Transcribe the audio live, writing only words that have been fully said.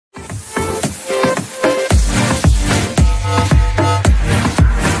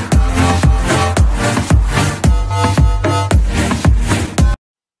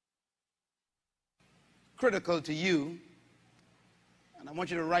critical to you. And I want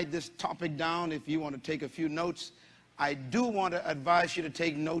you to write this topic down if you want to take a few notes. I do want to advise you to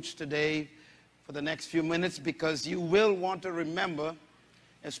take notes today for the next few minutes, because you will want to remember,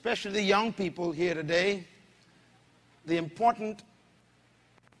 especially the young people here today, the important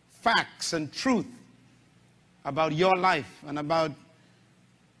facts and truth about your life and about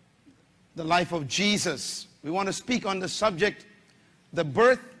the life of Jesus. We want to speak on the subject, the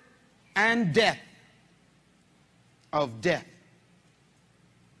birth and death of death.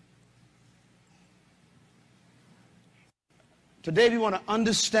 Today we want to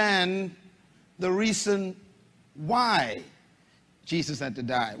understand the reason why Jesus had to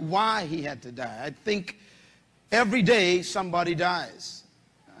die, why he had to die. I think every day somebody dies,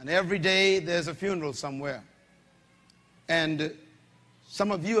 and every day there's a funeral somewhere. And some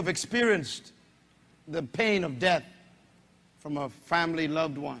of you have experienced the pain of death from a family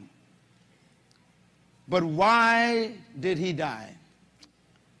loved one. But why did he die?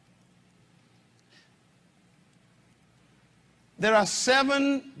 There are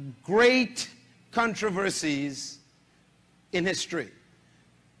 7 great controversies in history.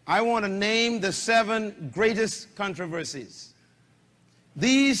 I want to name the 7 greatest controversies.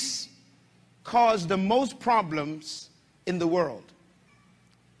 These caused the most problems in the world.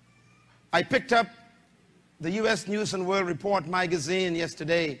 I picked up the U.S. News and World Report magazine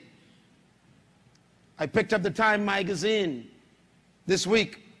yesterday. I picked up the Time magazine this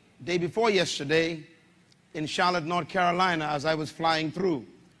week, day before yesterday, in Charlotte, North Carolina, as I was flying through.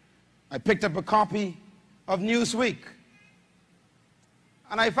 I picked up a copy of Newsweek.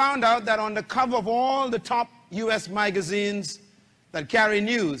 And I found out that on the cover of all the top U.S. magazines that carry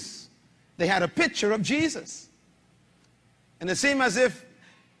news, they had a picture of Jesus. And it seemed as if,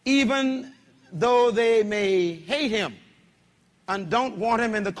 even though they may hate him and don't want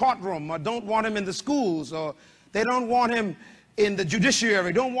him in the courtroom, or don't want him in the schools, or they don't want him in the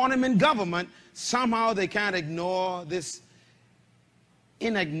judiciary, don't want him in government, somehow they can't ignore this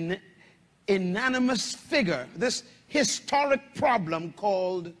inanimous figure, this historic problem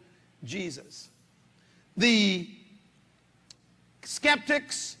called Jesus. The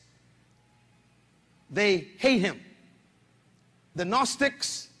skeptics, they hate him. The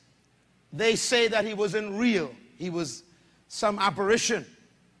Gnostics, they say that he wasn't real. He was some apparition.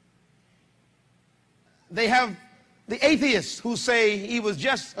 They have the atheists who say he was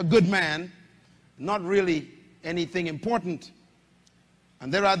just a good man, not really anything important.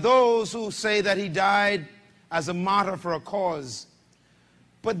 And there are those who say that he died as a martyr for a cause.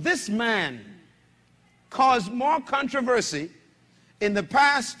 But this man caused more controversy in the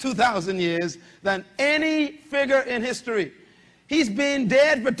past 2,000 years than any figure in history. He's been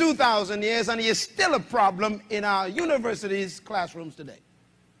dead for 2,000 years, and he is still a problem in our universities' classrooms today.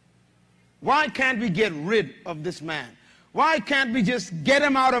 Why can't we get rid of this man? Why can't we just get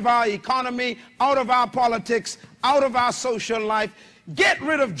him out of our economy, out of our politics, out of our social life? Get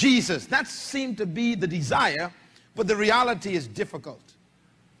rid of Jesus. That seemed to be the desire, but the reality is difficult.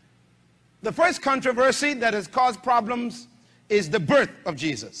 The first controversy that has caused problems is the birth of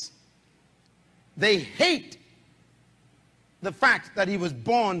Jesus. They hate the fact that he was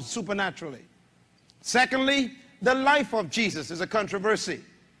born supernaturally. Secondly, the life of Jesus is a controversy.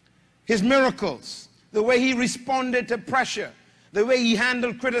 His miracles, the way he responded to pressure, the way he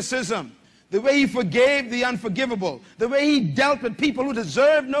handled criticism, the way he forgave the unforgivable, the way he dealt with people who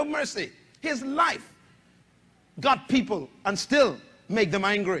deserved no mercy. His life got people and still make them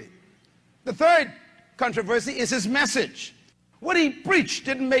angry. The third controversy is his message. What he preached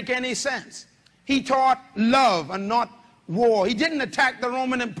didn't make any sense. He taught love and not war. He didn't attack the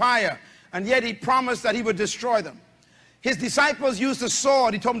Roman Empire, and yet he promised that he would destroy them. His disciples used a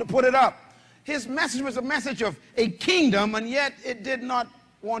sword. He told them to put it up. His message was a message of a kingdom, and yet it did not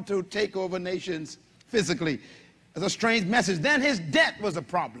want to take over nations physically. It's a strange message. Then his death was a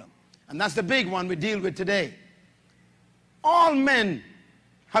problem, and that's the big one we deal with today. All men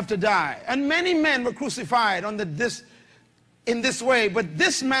have to die, and many men were crucified in this way, but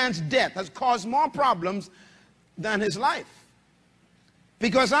this man's death has caused more problems than his life.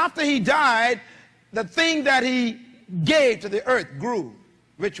 Because after he died, the thing that he gave to the earth grew,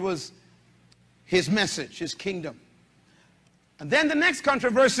 which was his message, his kingdom. And then the next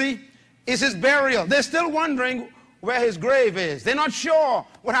controversy is his burial. They're still wondering where his grave is. They're not sure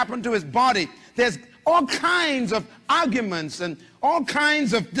what happened to his body. There's all kinds of arguments and all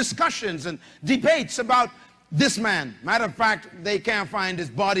kinds of discussions and debates about this man. Matter of fact, they can't find his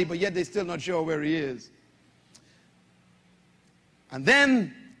body, but yet they're still not sure where he is. And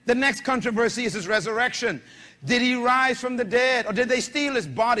then the next controversy is his resurrection. Did he rise from the dead, or did they steal his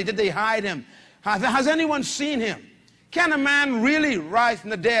body? Did they hide him? Has anyone seen him? Can a man really rise from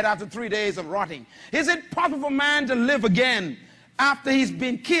the dead after 3 days of rotting? Is it possible for man to live again after he's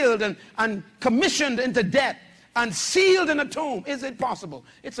been killed and commissioned into death and sealed in a tomb? Is it possible?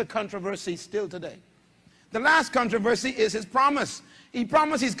 It's a controversy still today. The last controversy is his promise. He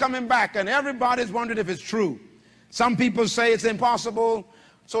promised he's coming back, and everybody's wondering if it's true. Some people say it's impossible,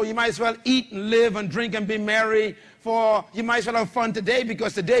 so you might as well eat and live and drink and be merry, for you might as well have fun today,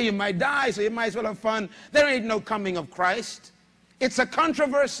 because today you might die, so you might as well have fun. There ain't no coming of Christ. It's a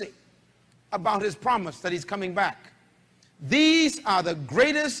controversy about his promise that he's coming back. These are the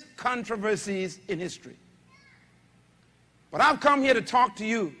greatest controversies in history. But I've come here to talk to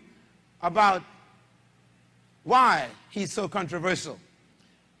you about why he's so controversial.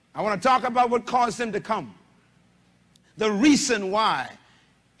 I want to talk about what caused him to come. The reason why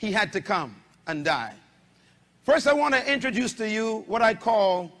he had to come and die. First, I want to introduce to you what I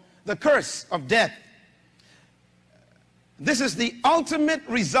call the curse of death. This is the ultimate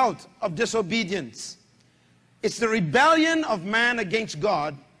result of disobedience. It's the rebellion of man against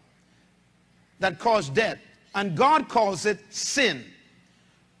God that caused death. And God calls it sin.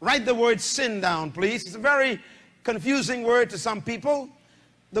 Write the word sin down, please. It's a very confusing word to some people.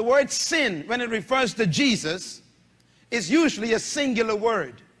 The word sin, when it refers to Jesus, is usually a singular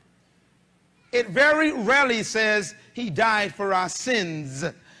word. It very rarely says he died for our sins.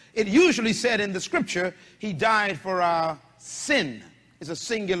 It usually said in the scripture, he died for our sin. It's a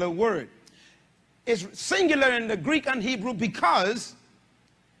singular word. It's singular in the Greek and Hebrew because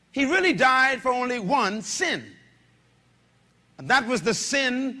he really died for only one sin. And that was the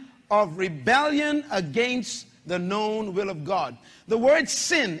sin of rebellion against the known will of God. The word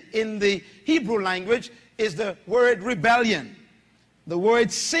sin in the Hebrew language is the word rebellion. The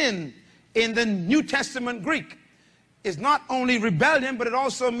word sin in the New Testament Greek is not only rebellion, but it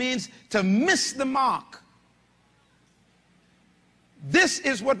also means to miss the mark. This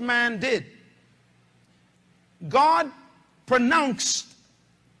is what man did. God pronounced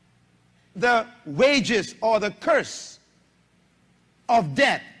the wages or the curse of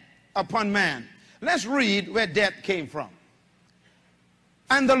death upon man. Let's read where death came from.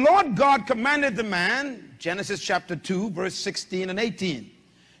 And the Lord God commanded the man, Genesis chapter 2, verse 16 and 18.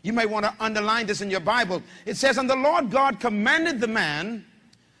 You may want to underline this in your Bible. It says, and the Lord God commanded the man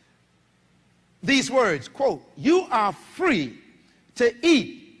these words, quote, you are free to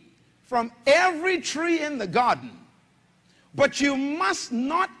eat from every tree in the garden, but you must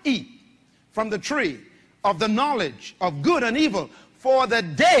not eat from the tree of the knowledge of good and evil, for the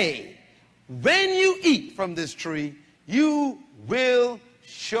day when you eat from this tree, you will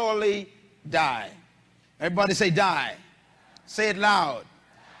surely die. Everybody say die. Say it loud.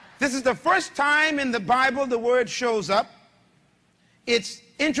 This is the first time in the Bible the word shows up. It's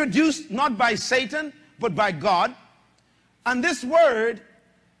introduced not by Satan, but by God. And this word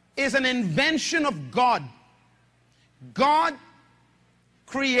is an invention of God. God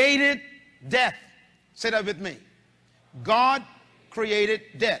created death. Say that with me. God created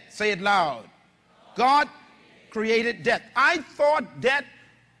death. Say it loud. God created death. I thought death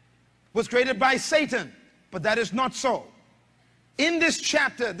was created by Satan, but that is not so. In this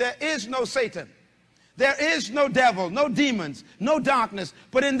chapter, there is no Satan. There is no devil, no demons, no darkness.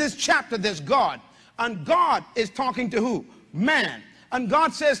 But in this chapter, there's God. And God is talking to who? Man. And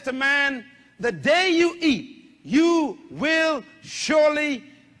God says to man, the day you eat, you will surely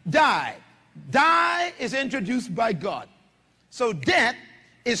die. Die is introduced by God. So death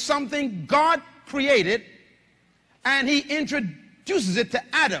is something God created, and he introduces it to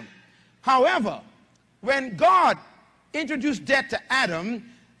Adam. However, when God introduced death to Adam,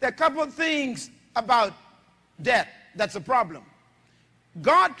 there are a couple of things about death that's a problem.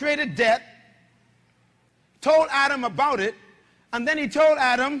 God created death, told Adam about it, and then he told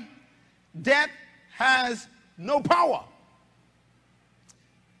Adam, death has no power.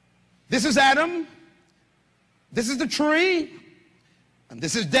 This is Adam, this is the tree, and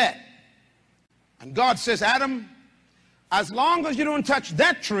this is death. And God says, Adam, as long as you don't touch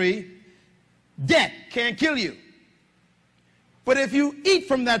that tree, death can't kill you. But if you eat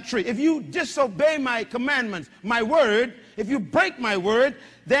from that tree, if you disobey my commandments, my word, if you break my word,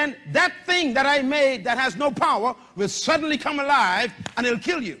 then that thing that I made that has no power will suddenly come alive and it'll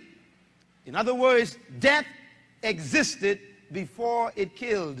kill you. In other words, death existed before it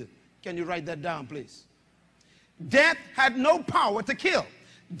killed. Can you write that down, please? Death had no power to kill.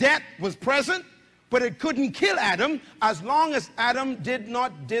 Death was present, but it couldn't kill Adam as long as Adam did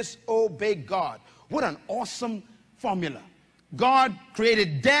not disobey God. What an awesome formula. God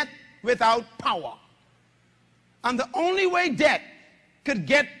created death without power. And the only way death could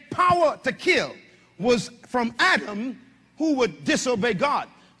get power to kill was from Adam, who would disobey God.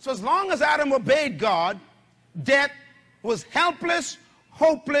 So as long as Adam obeyed God, death was helpless,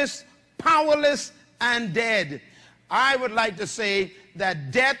 hopeless, powerless, and dead. I would like to say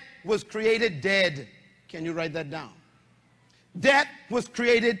that death was created dead. Can you write that down? Death was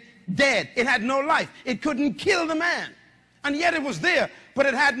created dead. It had no life. It couldn't kill the man. And yet it was there, but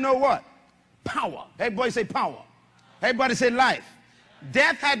it had no what? Power. Everybody say power. Everybody say life.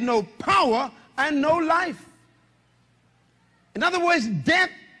 Death had no power and no life. In other words, death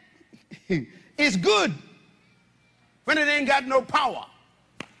is good when it ain't got no power.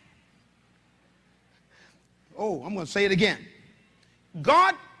 Oh, I'm going to say it again.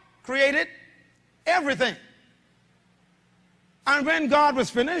 God created everything. And when God was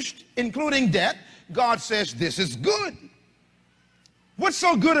finished, including death, God says, this is good. What's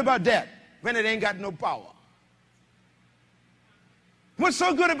so good about death when it ain't got no power? What's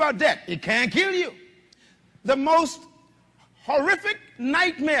so good about death? It can't kill you. The most horrific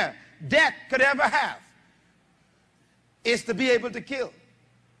nightmare death could ever have is to be able to kill.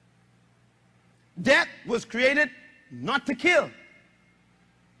 Death was created not to kill.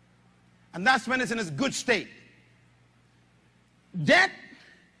 And that's when it's in its good state. Death,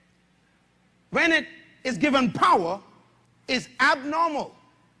 when it is given power, is abnormal.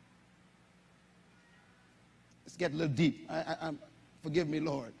 Let's get a little deep. Forgive me,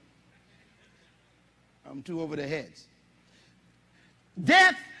 Lord. I'm too over the heads.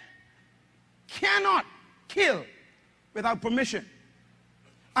 Death cannot kill without permission.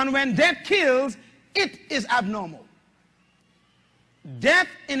 And when death kills, it is abnormal. Death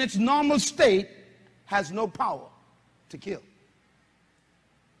in its normal state has no power to kill.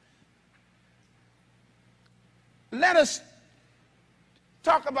 Let us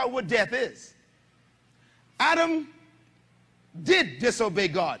talk about what death is. Adam did disobey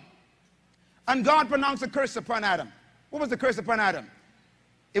God, and God pronounced a curse upon Adam. What was the curse upon Adam?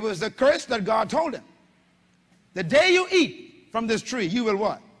 It was the curse that God told him. The day you eat from this tree, you will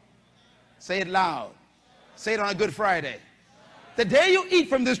what? Say it loud. Say it on a Good Friday. The day you eat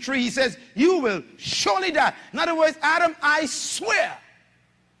from this tree, he says, you will surely die. In other words, Adam, I swear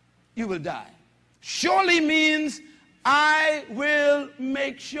you will die. Surely means I will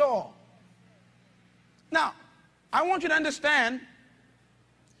make sure. Now, I want you to understand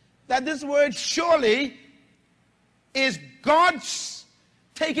that this word surely is God's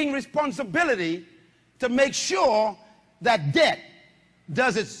taking responsibility to make sure that death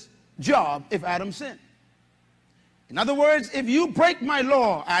does its job if Adam sinned. In other words, if you break my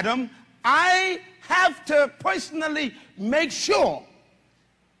law, Adam, I have to personally make sure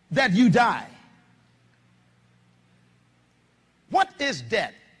that you die. What is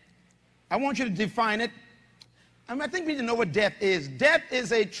death? I want you to define it. I think we need to know what death is. Death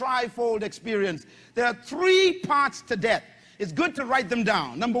is a trifold experience. There are three parts to death. It's good to write them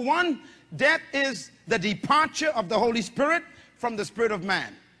down. Number one, death is the departure of the Holy Spirit from the spirit of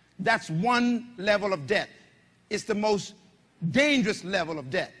man. That's one level of death. It's the most dangerous level of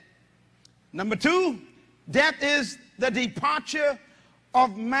death. Number two, death is the departure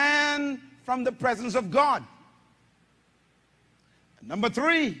of man from the presence of God. Number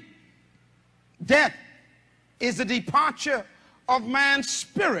three, death is the departure of man's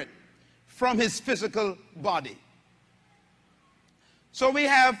spirit from his physical body. So we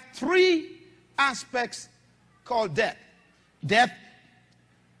have three aspects called death. Death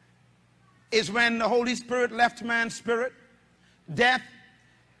is when the Holy Spirit left man's spirit. Death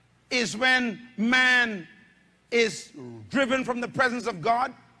is when man is driven from the presence of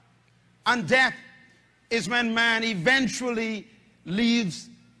God. And death is when man eventually leaves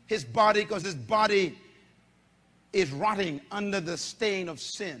his body because his body is rotting under the stain of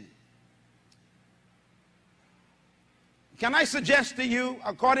sin. Can I suggest to you,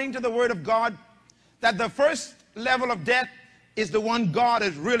 according to the Word of God, that the first level of death is the one God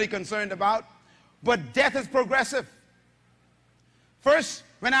is really concerned about, but death is progressive. First,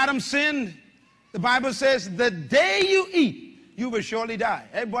 when Adam sinned, the Bible says, the day you eat, you will surely die.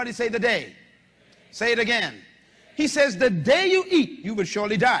 Everybody say the day. Say it again. He says, the day you eat, you will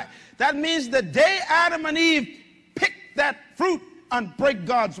surely die. That means the day Adam and Eve picked that fruit and break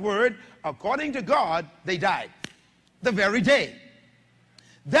God's word, according to God, they died. The very day.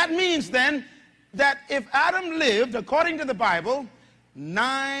 That means then that if Adam lived, according to the Bible,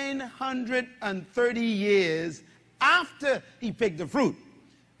 930 years after he picked the fruit,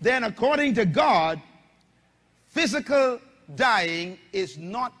 then according to God, physical dying is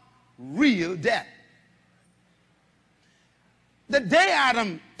not real death. The day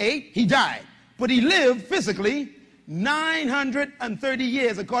Adam ate, he died, but he lived physically 930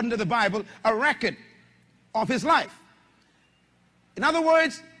 years, according to the Bible, a record of his life. In other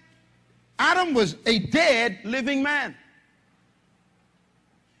words, Adam was a dead living man.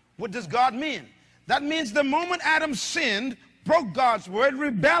 What does God mean? That means the moment Adam sinned, broke God's word,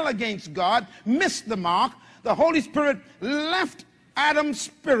 rebelled against God, missed the mark, the Holy Spirit left Adam's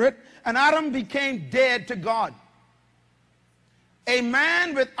spirit, and Adam became dead to God. A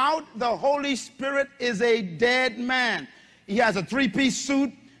man without the Holy Spirit is a dead man. He has a three-piece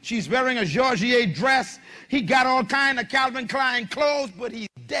suit. She's wearing a Georgier dress. He got all kind of Calvin Klein clothes, but he's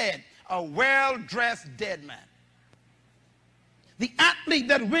dead. A well-dressed dead man. The athlete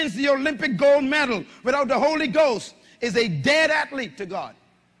that wins the Olympic gold medal without the Holy Ghost is a dead athlete to God.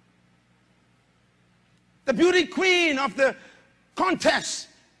 The beauty queen of the contest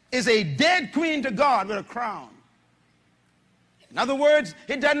is a dead queen to God with a crown. In other words,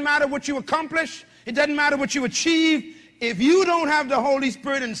 it doesn't matter what you accomplish. It doesn't matter what you achieve. If you don't have the Holy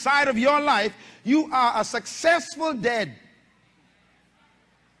Spirit inside of your life, you are a successful dead.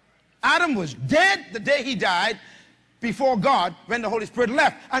 Adam was dead the day he died before God when the Holy Spirit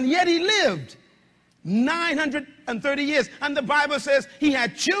left. And yet he lived 930 years. And the Bible says he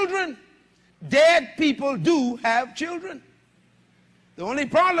had children. Dead people do have children. The only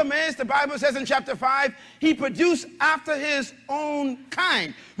problem is, the Bible says in chapter 5, he produced after his own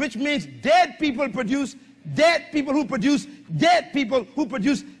kind, which means dead people produce dead people who produce dead people who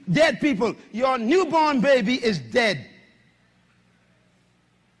produce dead people. Your newborn baby is dead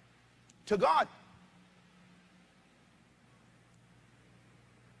to God.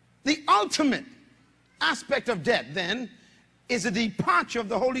 The ultimate aspect of death, then, is the departure of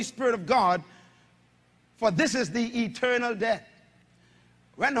the Holy Spirit of God, for this is the eternal death.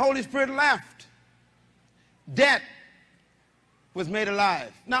 When the Holy Spirit left, death was made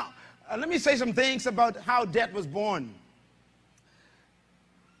alive. Now, let me say some things about how death was born.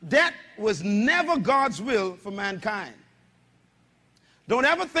 Death was never God's will for mankind. Don't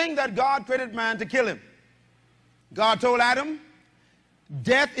ever think that God created man to kill him. God told Adam,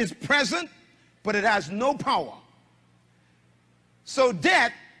 death is present, but it has no power. So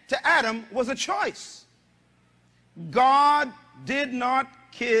death to Adam was a choice. God did not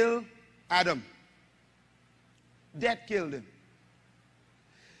kill Adam. Death killed him.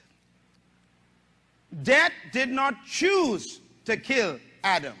 Death did not choose to kill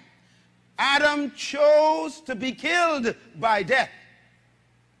Adam. Adam chose to be killed by death.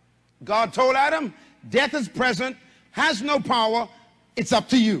 God told Adam, death is present, has no power, it's up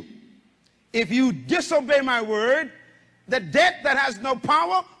to you. If you disobey my word, the death that has no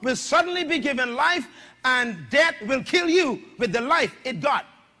power will suddenly be given life, and death will kill you with the life it got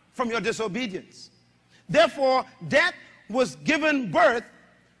from your disobedience. Therefore, death was given birth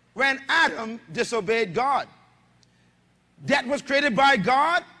when Adam disobeyed God. Death was created by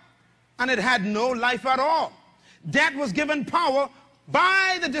God, and it had no life at all. Death was given power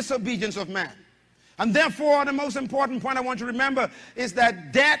by the disobedience of man. And therefore, the most important point I want you to remember is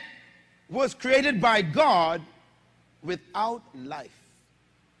that death was created by God without life.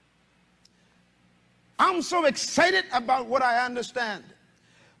 I'm so excited about what I understand.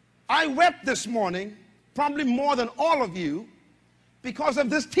 I wept this morning, probably more than all of you, because of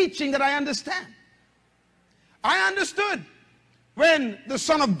this teaching that I understand. I understood when the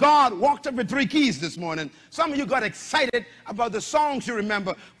Son of God walked up with 3 keys this morning. Some of you got excited about the songs you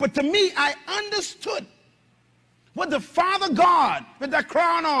remember, but to me, I understood what the Father God with that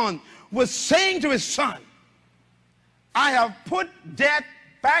crown on was saying to his Son. I have put death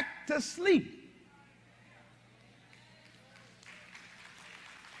back to sleep.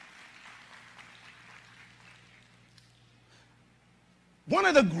 One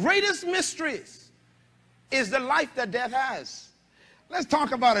of the greatest mysteries is the life that death has. Let's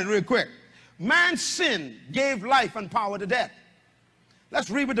talk about it real quick. Man's sin gave life and power to death. Let's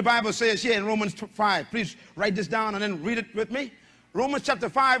read what the Bible says here in Romans 5. Please write this down and then read it with me. Romans chapter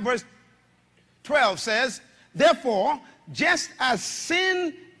 5 verse 12 says, therefore, just as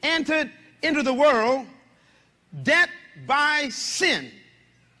sin entered into the world, death by sin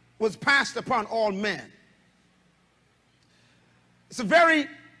was passed upon all men. It's a very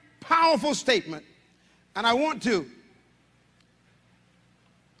powerful statement, and I want to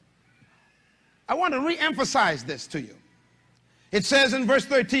re-emphasize this to you. It says in verse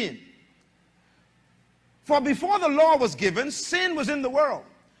 13, for before the law was given, sin was in the world,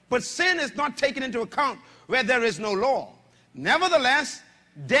 but sin is not taken into account where there is no law. Nevertheless,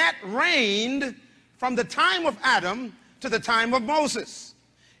 death reigned from the time of Adam to the time of Moses,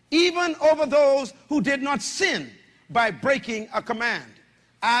 even over those who did not sin by breaking a command,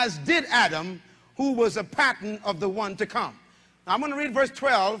 as did Adam, who was a pattern of the one to come. Now, I'm going to read verse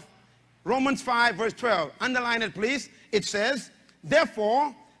 12, Romans 5, verse 12. Underline it, please. It says,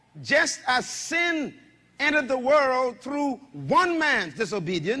 therefore, just as sin entered the world through one man's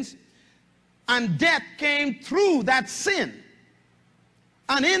disobedience, and death came through that sin.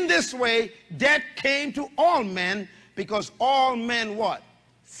 And in this way, death came to all men because all men what?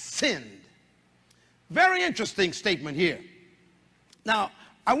 Sinned. Very interesting statement here. Now,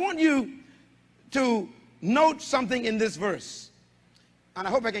 I want you to note something in this verse. And I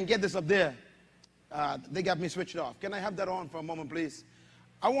hope I can get this up there. They got me switched off. Can I have that on for a moment, please?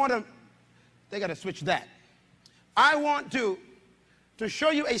 They got to switch that. I want to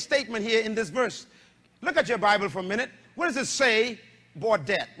show you a statement here in this verse. Look at your Bible for a minute. What does it say brought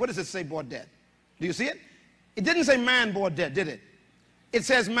death? What does it say brought death? Do you see it? It didn't say man brought death, did it? It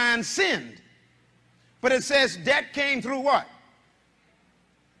says man sinned. But it says death came through what?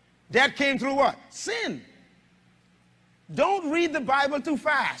 Death came through what? Sin. Don't read the Bible too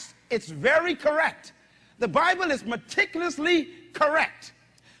fast. It's very correct. The Bible is meticulously correct.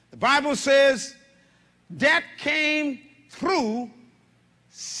 The Bible says death came through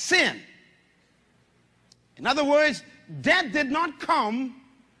sin. In other words, death did not come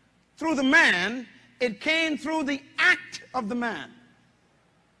through the man. It came through the act of the man.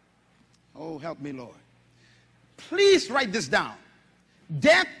 Oh, help me, Lord. Please write this down.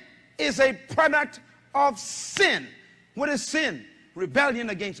 Death is a product of sin. What is sin?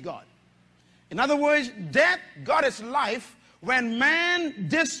 Rebellion against God. In other words, death got its life when man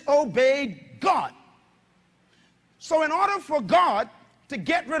disobeyed God. So in order for God to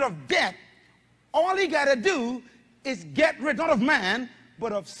get rid of death, all he got to do is get rid not of man,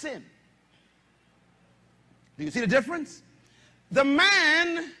 but of sin. Do you see the difference? The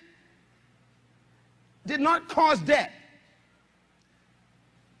man did not cause death.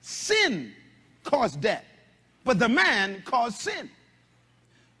 Sin caused death, but the man caused sin.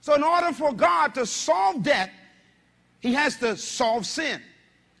 So in order for God to solve death, he has to solve sin.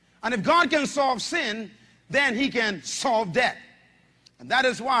 And if God can solve sin, then he can solve death. And that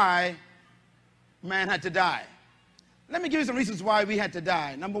is why man had to die. Let me give you some reasons why we had to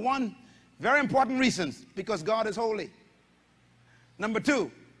die. Number one, very important reasons, because God is holy. Number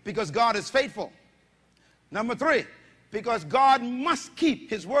two, because God is faithful. Number three, because God must keep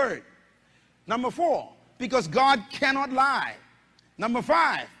his word. Number four, because God cannot lie. Number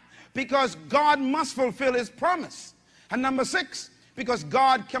five, because God must fulfill his promise. And number six, because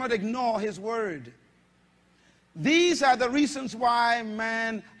God cannot ignore his word. These are the reasons why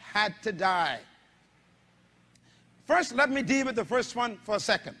man had to die. First, let me deal with the first one for a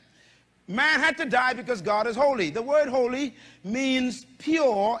second. Man had to die because God is holy. The word holy means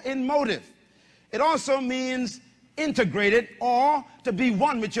pure in motive. It also means integrated or to be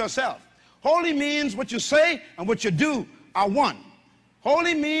one with yourself. Holy means what you say and what you do are one.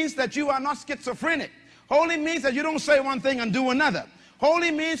 Holy means that you are not schizophrenic. Holy means that you don't say one thing and do another.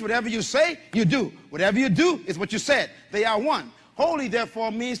 Holy means whatever you say, you do. Whatever you do is what you said. They are one. Holy,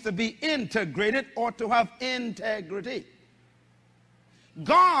 therefore, means to be integrated or to have integrity.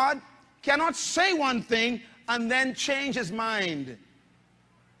 God cannot say one thing and then change his mind.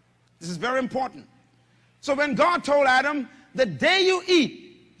 This is very important. So when God told Adam, the day you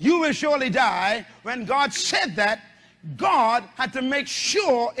eat, you will surely die, when God said that, God had to make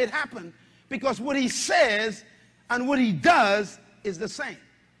sure it happened, because what he says and what he does is the same.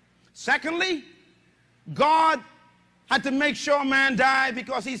 Secondly, God had to make sure man died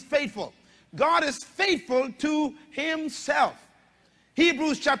because he's faithful. God is faithful to himself.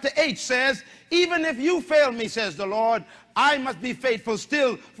 Hebrews chapter 8 says, even if you fail me, says the Lord, I must be faithful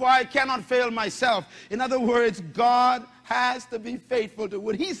still, for I cannot fail myself. In other words, God has to be faithful to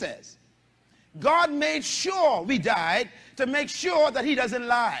what he says. God made sure we died to make sure that he doesn't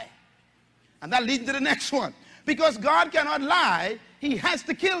lie. And that leads to the next one. Because God cannot lie, he has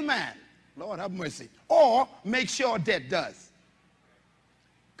to kill man. Lord have mercy. Or make sure death does.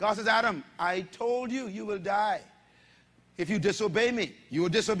 God says, Adam, I told you, you will die. If you disobey me, you will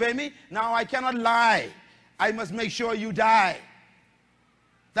disobey me. Now I cannot lie. I must make sure you die.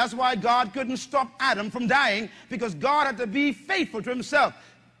 That's why God couldn't stop Adam from dying, because God had to be faithful to himself.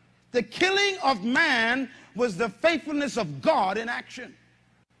 The killing of man was the faithfulness of God in action.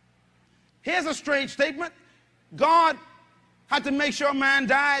 Here's a strange statement. God had to make sure man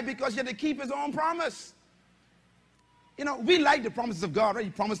died because he had to keep his own promise. You know, we like the promises of God, right?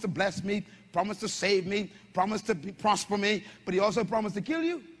 He promised to bless me, promised to save me, promised to prosper me, but he also promised to kill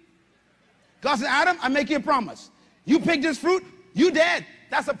you. God said, Adam, I make you a promise. You pick this fruit, you dead.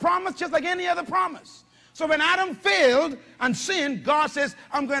 That's a promise just like any other promise. So when Adam failed and sinned, God says,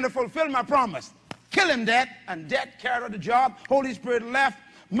 I'm going to fulfill my promise. kill him, death. And death carried out the job. Holy Spirit left.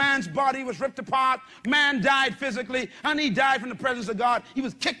 Man's body was ripped apart. Man died physically, and he died from the presence of God. He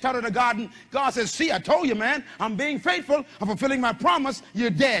was kicked out of the garden. God says, see, I told you, man, I'm being faithful. I'm fulfilling my promise. You're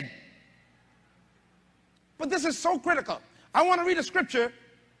dead. But this is so critical. I want to read a scripture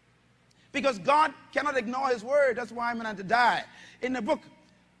because God cannot ignore his word. That's why I'm going to die. In the book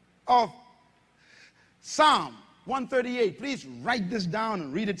of Psalm 138, please write this down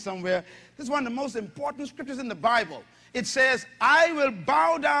and read it somewhere. This is one of the most important scriptures in the Bible. It says, I will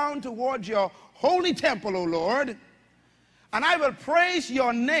bow down towards your holy temple, O Lord, and I will praise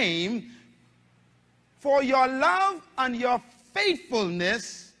your name for your love and your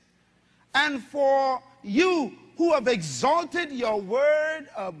faithfulness, and for you who have exalted your word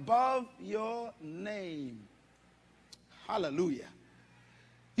above your name. Hallelujah.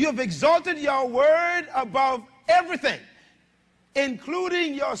 You have exalted your word above everything,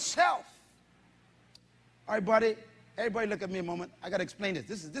 including yourself. All right, buddy. Everybody look at me a moment. I got to explain this.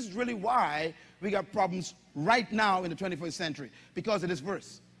 This is really why we got problems right now in the 21st century, because of this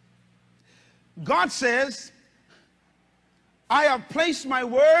verse. God says, I have placed my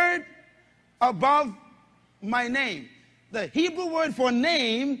word above my name. The Hebrew word for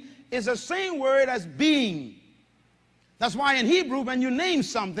name is the same word as being. That's why in Hebrew, when you name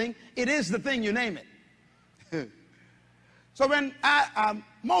something, it is the thing you name it. So when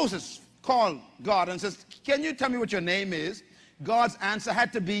Moses called God and says, can you tell me what your name is? God's answer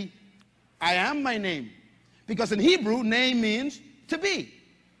had to be, I am my name. Because in Hebrew, name means to be.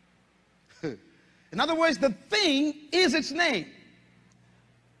 In other words, the thing is its name.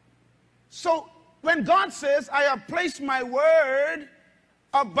 So when God says, I have placed my word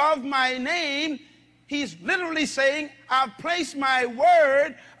above my name, he's literally saying, I've placed my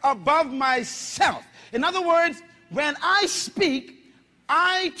word above myself. In other words, when I speak,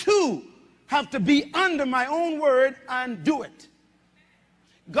 I too have to be under my own word and do it.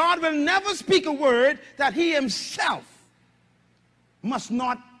 God will never speak a word that he himself must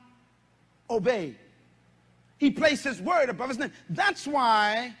not obey. He placed his word above his name. That's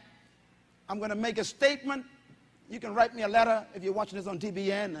why I'm going to make a statement. You can write me a letter if you're watching this on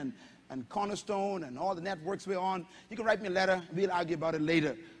TBN and Cornerstone and all the networks we're on. You can write me a letter. We'll argue about it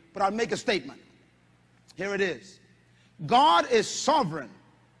later. But I'll make a statement. Here it is. God is sovereign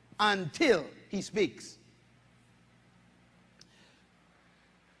until he speaks.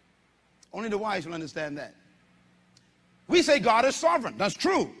 Only the wise will understand that. We say God is sovereign. That's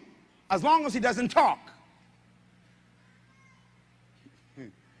true. As long as he doesn't talk.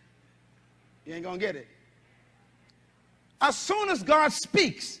 You ain't gonna get it. As soon as God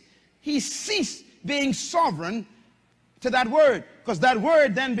speaks, he ceased being sovereign to that word, because that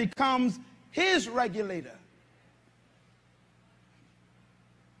word then becomes his regulator.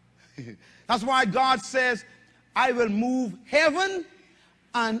 That's why God says, I will move heaven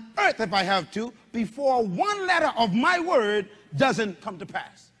and earth if I have to, before one letter of my word doesn't come to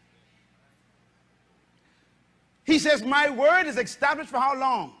pass. He says, my word is established for how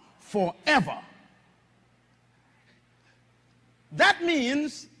long? Forever. That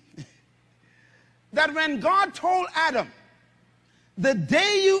means that when God told Adam, the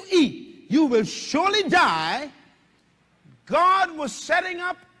day you eat, you will surely die, God was setting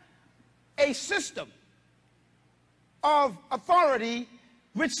up a system of authority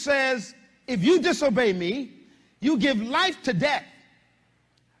which says, if you disobey me, you give life to death.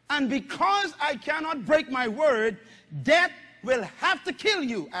 And because I cannot break my word, death will have to kill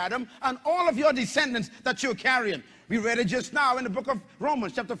you, Adam, and all of your descendants that you're carrying. We read it just now in the book of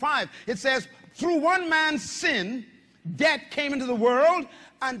Romans, chapter 5. It says, through one man's sin, death came into the world,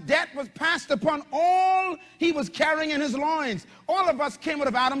 and death was passed upon all he was carrying in his loins. All of us came out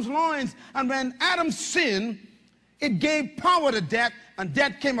of Adam's loins. And when Adam sinned, it gave power to death, and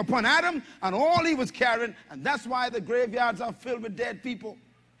death came upon Adam and all he was carrying. And that's why the graveyards are filled with dead people.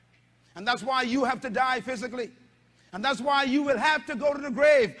 And that's why you have to die physically. And that's why you will have to go to the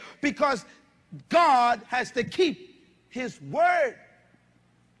grave, because God has to keep his word.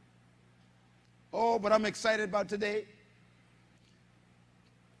 Oh, but I'm excited about today.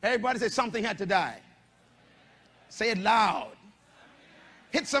 Everybody say something had to die. Say it loud.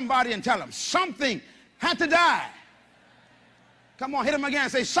 Hit somebody and tell them something had to die. Come on, hit them again.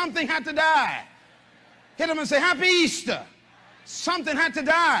 Say something had to die. Hit them and say Happy Easter. Something had to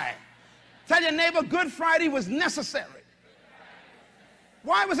die. Tell your neighbor Good Friday was necessary.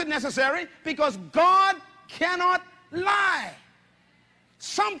 Why was it necessary? Because God cannot lie.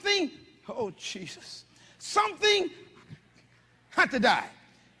 Something, oh Jesus, something had to die.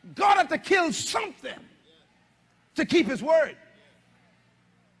 God had to kill something to keep his word.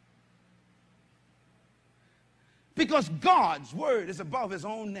 Because God's word is above his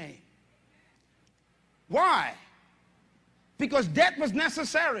own name. Why? Because death was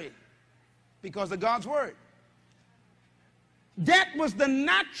necessary because of God's word. Death was the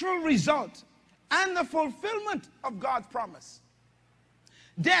natural result and the fulfillment of God's promise.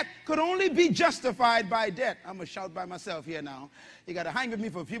 Death could only be justified by death. I'm going to shout by myself here now. You got to hang with me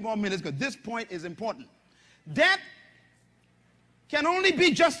for a few more minutes because this point is important. Death can only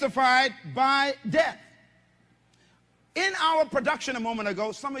be justified by death. In our production a moment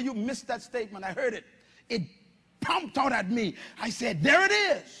ago, some of you missed that statement. I heard it. It pumped out at me. I said, there it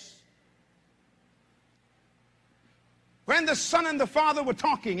is. When the son and the father were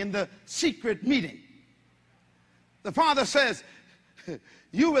talking in the secret meeting, the father says,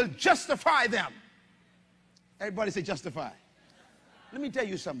 you will justify them. Everybody say justify. Let me tell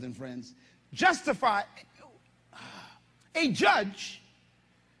you something, friends. Justify. A judge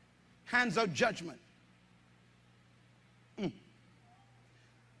hands out judgment.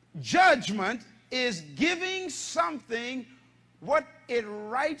 Judgment is giving something what it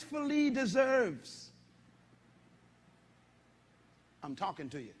rightfully deserves. I'm talking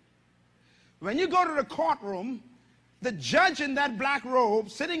to you. When you go to the courtroom, the judge in that black robe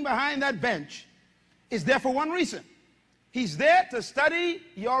sitting behind that bench is there for one reason. He's there to study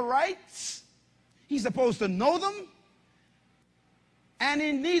your rights. He's supposed to know them. And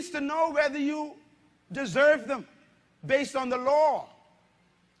he needs to know whether you deserve them based on the law.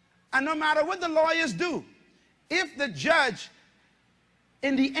 And no matter what the lawyers do, if the judge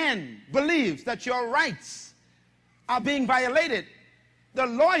in the end believes that your rights are being violated, the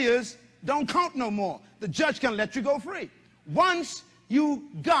lawyers don't count no more. The judge can let you go free once you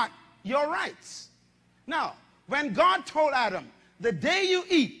got your rights. Now, when God told Adam, the day you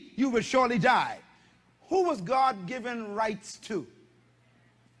eat, you will surely die, who was God giving rights to?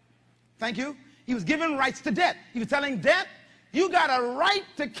 Thank you. He was giving rights to death. He was telling death, you got a right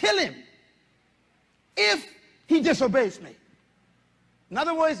to kill him if he disobeys me. In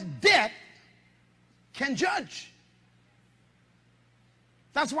other words, death can judge.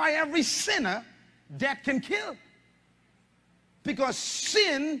 That's why every sinner, death can kill. Because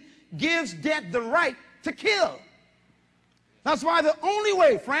sin gives death the right to kill. That's why the only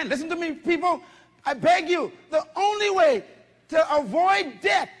way, friend, listen to me, people, I beg you, the only way to avoid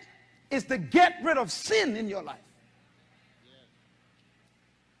death is to get rid of sin in your life.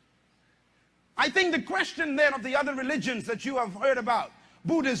 I think the question then of the other religions that you have heard about,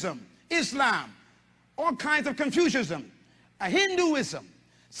 Buddhism, Islam, all kinds of Confucianism, Hinduism,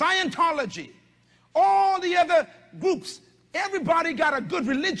 Scientology, all the other groups, everybody got a good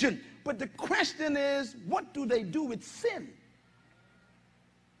religion, but the question is, what do they do with sin?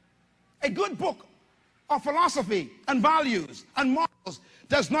 A good book of philosophy and values and morals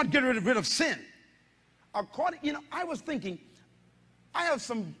does not get rid of sin. According, I was thinking, I have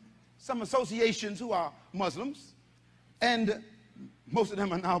some associations who are Muslims, and most of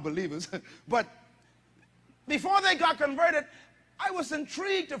them are now believers, but before they got converted, I was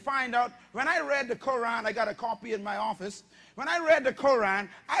intrigued to find out, when I read the Quran, I got a copy in my office, when I read the Quran,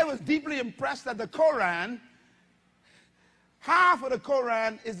 I was deeply impressed that the Quran, half of the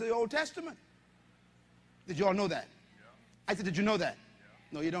Quran is the Old Testament. Did you all know that? Yeah. I said, did you know that?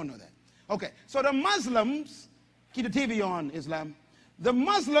 Yeah. No, you don't know that. Okay, so the Muslims, keep the TV on, Islam. The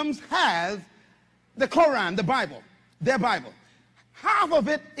Muslims have the Quran, the Bible, their Bible. Half of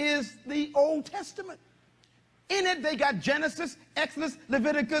it is the Old Testament. In it, they got Genesis, Exodus,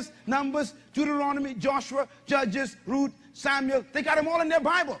 Leviticus, Numbers, Deuteronomy, Joshua, Judges, Ruth, Samuel. They got them all in their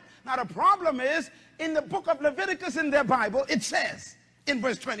Bible. Now, the problem is, in the book of Leviticus in their Bible, it says, in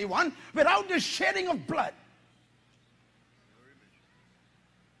verse 21, without the shedding of blood,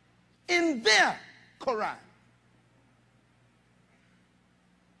 in their Quran,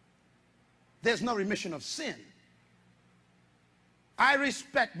 there's no remission of sin. I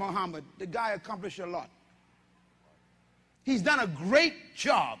respect Muhammad. The guy accomplished a lot. He's done a great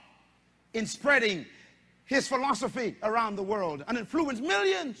job in spreading his philosophy around the world and influenced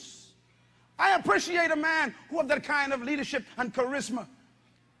millions. I appreciate a man who has that kind of leadership and charisma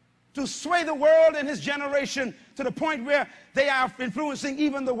to sway the world in his generation to the point where they are influencing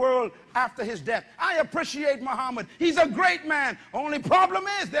even the world after his death. I appreciate Muhammad. He's a great man. Only problem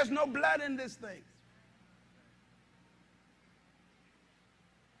is there's no blood in this thing.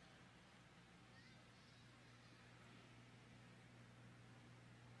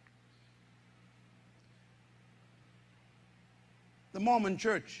 The Mormon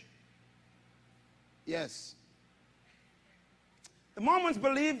church. Yes. The Mormons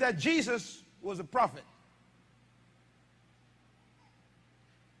believe that Jesus was a prophet.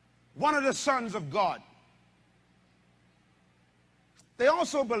 One of the sons of God. they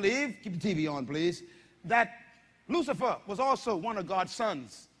also believe, keep the TV on please, that Lucifer was also one of God's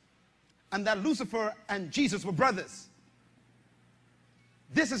sons, and that Lucifer and Jesus were brothers.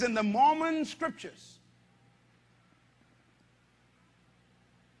 This is in the Mormon scriptures.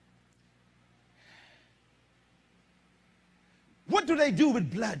 What do they do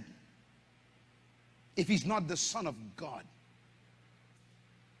with blood if he's not the Son of God?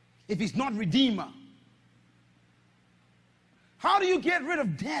 If he's not Redeemer? How do you get rid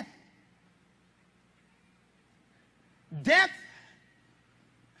of death? Death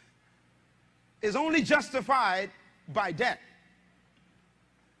is only justified by death.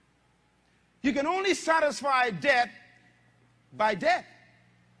 You can only satisfy death by death.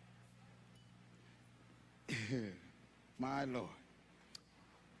 My Lord.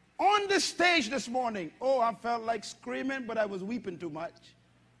 On the stage this morning, oh, I felt like screaming, but I was weeping too much.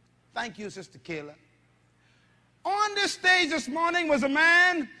 Thank you, Sister Kayla. On the stage this morning was a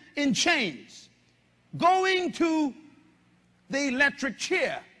man in chains going to the electric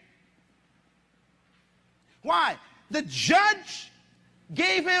chair. Why? The judge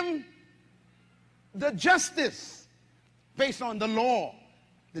gave him the justice based on the law.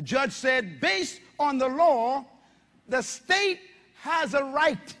 The judge said, based on the law, the state has a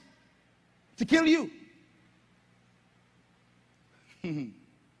right to kill you.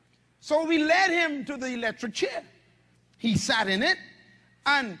 So we led him to the electric chair. He sat in it,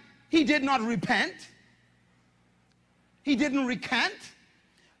 and he did not repent. He didn't recant,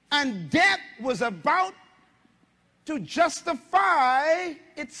 and death was about to justify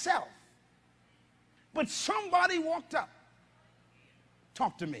itself. But somebody walked up.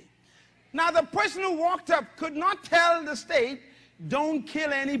 Talk to me. Now, the person who walked up could not tell the state, don't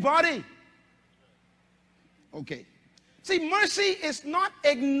kill anybody. Okay. See, mercy is not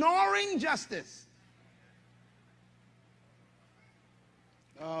ignoring justice.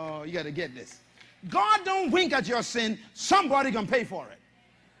 Oh, you got to get this. God don't wink at your sin. Somebody can pay for it.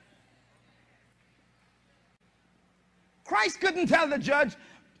 Christ couldn't tell the judge,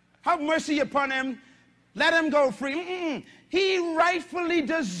 have mercy upon him, let him go free. He rightfully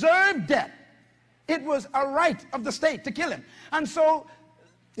deserved death. It was a right of the state to kill him. And so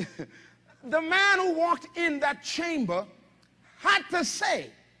the man who walked in that chamber had to say,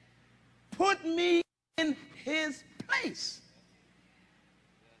 put me in his place.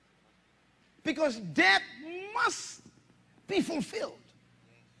 Because death must be fulfilled.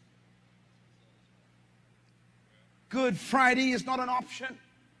 Good Friday is not an option.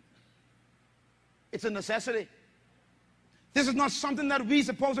 It's a necessity. This is not something that we're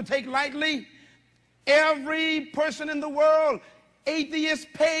supposed to take lightly. Every person in the world,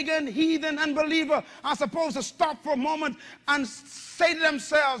 atheist, pagan, heathen, unbeliever, are supposed to stop for a moment and say to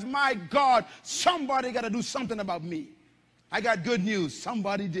themselves, my God, somebody got to do something about me. I got good news.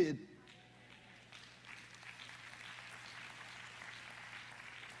 Somebody did.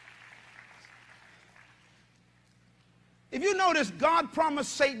 If you notice, God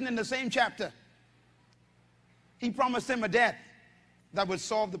promised Satan in the same chapter. He promised him a death that would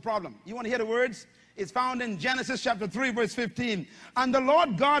solve the problem. You want to hear the words? It's found in Genesis chapter 3, verse 15. And the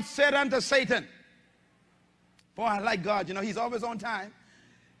Lord God said unto Satan, boy, I like God, you know, he's always on time.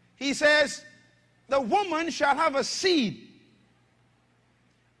 He says, the woman shall have a seed,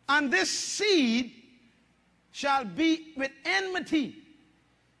 and this seed shall be with enmity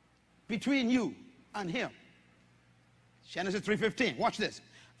between you and him. Genesis 3:15. Watch this.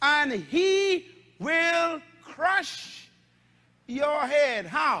 And he will crush your head.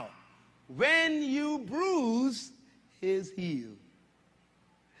 How? When you bruise his heel.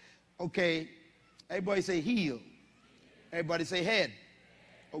 Okay. Everybody say heel. Everybody say head.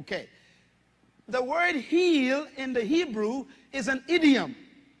 Okay. The word heel in the Hebrew is an idiom.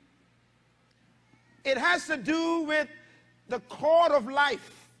 It has to do with the cord of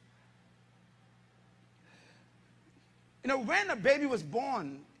life. You know, when a baby was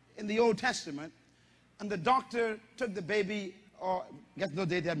born in the Old Testament, and the doctor took the baby, or I guess no,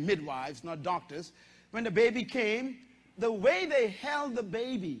 they had midwives, not doctors. When the baby came, the way they held the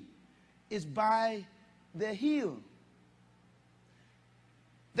baby is by their heel.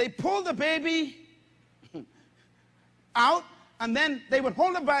 They pulled the baby out, and then they would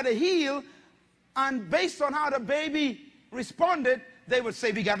hold it by the heel, and based on how the baby responded, they would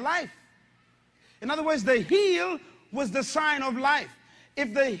say, we got life. In other words, the heel was the sign of life.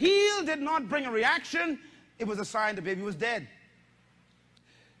 If the heel did not bring a reaction, it was a sign the baby was dead.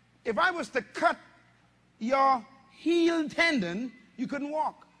 If I was to cut your heel tendon, you couldn't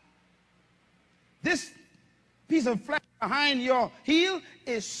walk. This piece of flesh behind your heel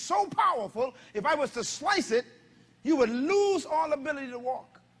is so powerful, if I was to slice it, You would lose all ability to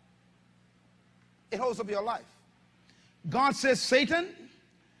walk. It holds up your life. God says, Satan,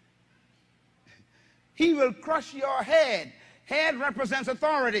 he will crush your head. Head represents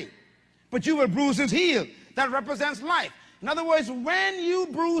authority, but you will bruise his heel. That represents life. In other words, when you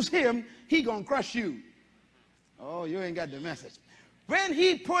bruise him, he gonna crush you. Oh, you ain't got the message. When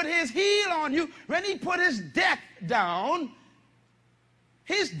he put his heel on you, when he put his death down,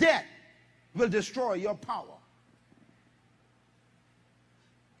 his death will destroy your power.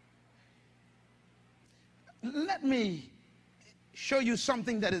 Let me show you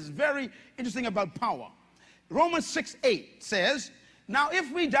something that is very interesting about power. Romans 6:8 says, now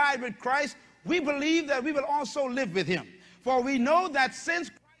if we died with Christ, we believe that we will also live with him. For we know that since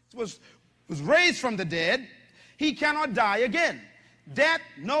Christ was raised from the dead, he cannot die again. Death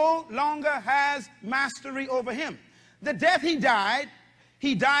no longer has mastery over him. The death he died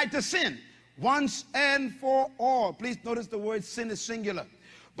to sin once and for all. Please notice the word sin is singular.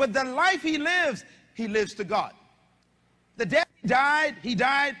 But the life he lives to God. The death he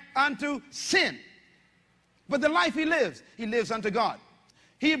died unto sin. But the life he lives unto God.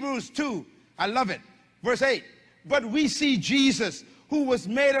 Hebrews 2, I love it. Verse 8, but we see Jesus, who was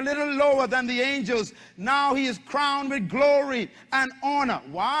made a little lower than the angels. Now he is crowned with glory and honor.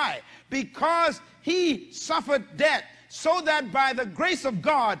 Why? Because he suffered death, so that by the grace of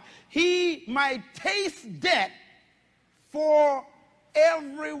God, he might taste death for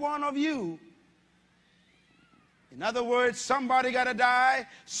every one of you. In other words, somebody got to die,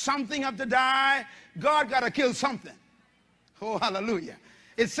 something have to die, God got to kill something. Oh, hallelujah.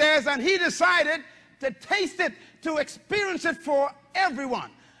 It says, and he decided to taste it, to experience it for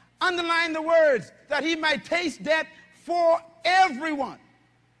everyone. Underline the words, that he might taste death for everyone.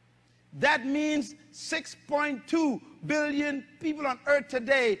 That means 6.2 billion people on earth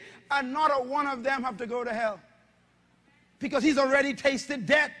today, and not a one of them have to go to hell. Because he's already tasted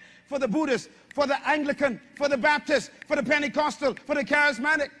death for the Buddhist, for the Anglican, for the Baptist, for the Pentecostal, for the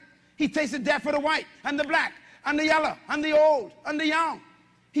Charismatic. He tasted death for the white and the black and the yellow and the old and the young.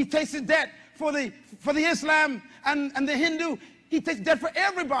 He tasted death for the Islam and the Hindu. He tasted death for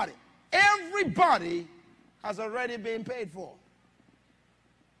everybody. Everybody has already been paid for.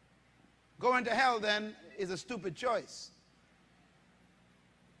 Going to hell then is a stupid choice.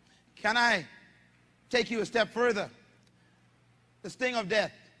 Can I take you a step further? The sting of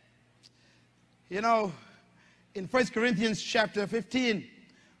death. You know, in 1 Corinthians chapter 15,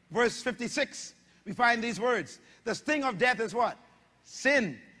 verse 56, we find these words. The sting of death is what?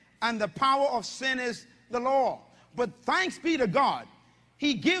 Sin. And the power of sin is the law. But thanks be to God,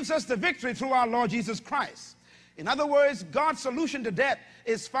 he gives us the victory through our Lord Jesus Christ. In other words, God's solution to death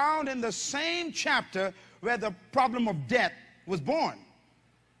is found in the same chapter where the problem of death was born.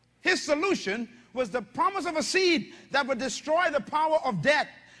 His solution was the promise of a seed that would destroy the power of death.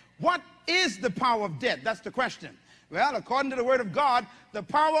 What is the power of death? That's the question. Well, according to the word of God, the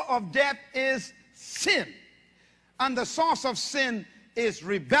power of death is sin. And the source of sin is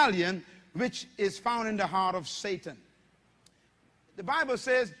rebellion, which is found in the heart of Satan. The Bible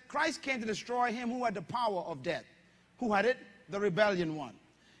says Christ came to destroy him who had the power of death. Who had it? The rebellion one.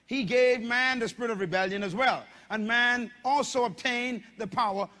 He gave man the spirit of rebellion as well. And man also obtained the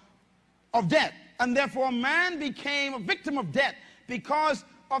power of death. And therefore man became a victim of death because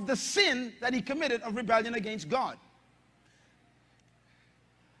of the sin that he committed of rebellion against God.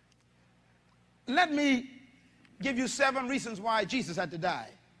 Let me give you 7 reasons why Jesus had to die.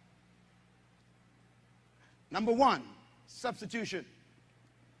 Number 1, substitution.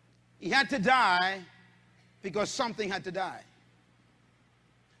 He had to die because something had to die.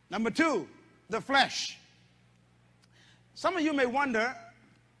 Number 2, the flesh. Some of you may wonder,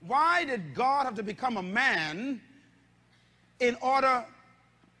 why did God have to become a man in order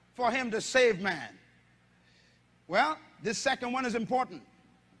for him to save man? Well, this second one is important.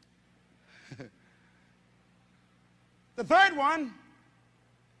 The third one,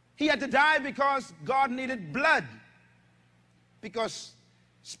 he had to die because God needed blood, because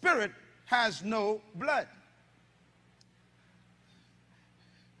spirit has no blood.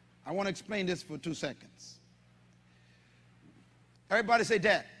 I want to explain this for 2 seconds. Everybody say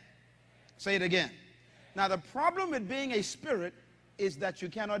death. Say it again. Now the problem with being a spirit is that you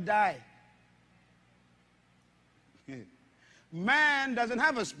cannot die. Man doesn't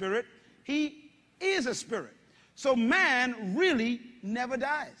have a spirit. He is a spirit. So man really never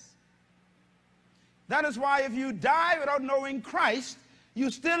dies. That is why if you die without knowing Christ,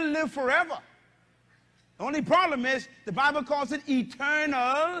 you still live forever. The only problem is the Bible calls it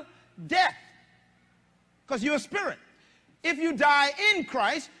eternal death, because you're a spirit. If you die in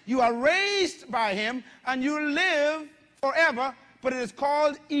Christ, you are raised by him and you live forever, but it is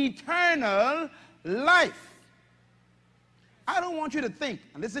called eternal life. I don't want you to think,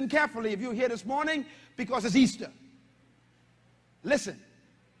 and listen carefully if you're here this morning because it's Easter. Listen,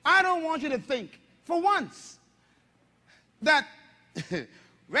 I don't want you to think for once that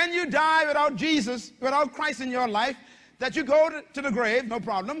when you die without Jesus, without Christ in your life, that you go to the grave, no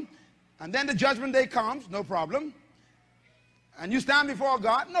problem, and then the judgment day comes, no problem, and you stand before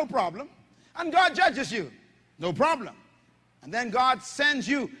God, no problem, and God judges you, no problem, and then God sends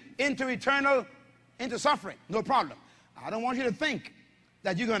you into suffering, no problem. I don't want you to think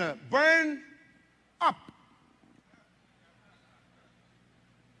that you're going to burn up.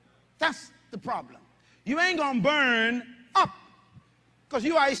 That's the problem. You ain't going to burn up because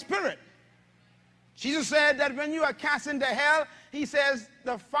you are a spirit. Jesus said that when you are cast into hell, he says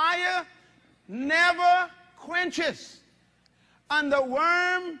the fire never quenches and the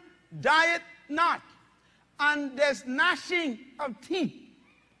worm dieth not, and there's gnashing of teeth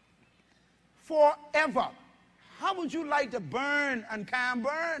forever. How would you like to burn and can't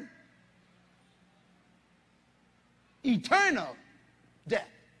burn? Eternal death.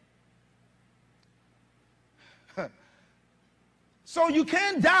 So you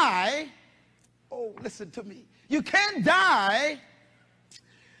can't die. Oh, listen to me. You can't die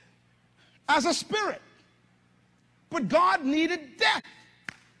as a spirit. But God needed death.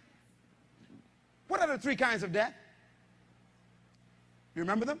 What are the three kinds of death? You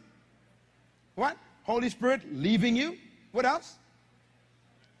remember them? What? Holy Spirit leaving you. What else?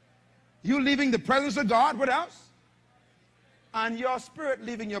 You leaving the presence of God. What else? And your spirit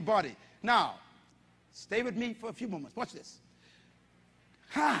leaving your body. Now, stay with me for a few moments. Watch this.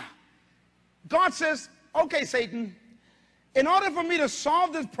 God says, okay, Satan, in order for me to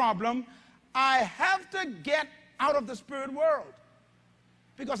solve this problem, I have to get out of the spirit world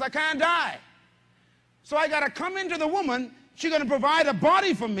because I can't die. So I got to come into the woman. She's going to provide a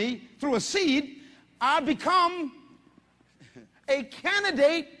body for me through a seed. I become a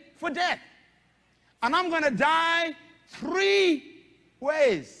candidate for death. And I'm going to die 3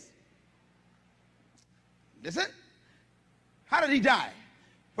 ways. Listen. How did he die?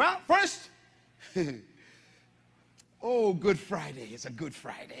 Well, first, oh, Good Friday. It's a Good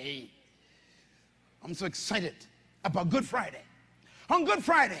Friday. I'm so excited about Good Friday. On Good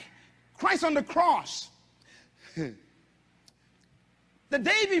Friday, Christ on the cross. The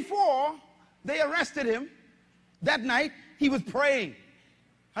day before they arrested him, that night, he was praying.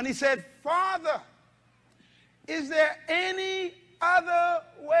 And he said, Father, is there any other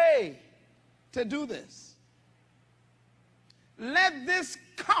way to do this? Let this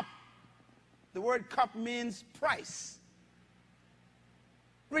cup, the word cup means price,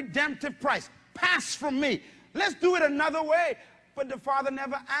 redemptive price, pass from me. Let's do it another way. But the Father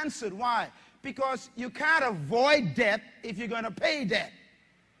never answered. Why? Because you can't avoid death if you're going to pay debt.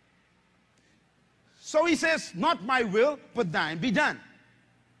 So he says, not my will, but thine be done.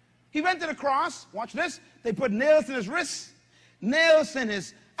 He went to the cross. Watch this. They put nails in his wrists, nails in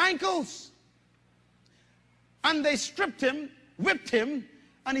his ankles, and they stripped him, whipped him,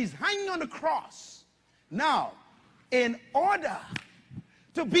 and he's hanging on the cross. Now, in order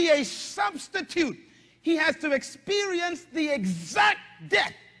to be a substitute, he has to experience the exact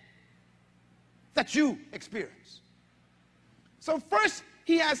death that you experience. So first,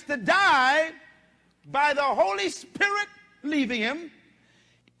 he has to die by the Holy Spirit leaving him.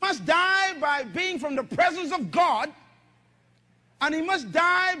 He must die by being from the presence of God, and he must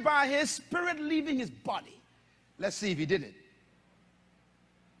die by his spirit leaving his body. Let's see if he did it.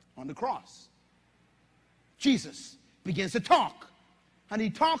 On the cross, Jesus begins to talk, and he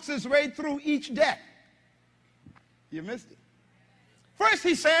talks his way through each death. You missed it. First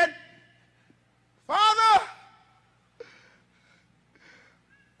he said, Father,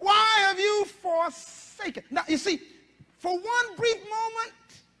 why have you forsaken? Now, you see, for one brief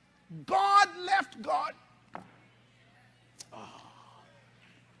moment, God left God. Oh.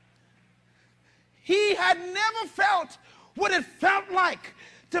 He had never felt what it felt like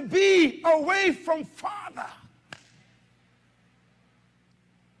to be away from Father.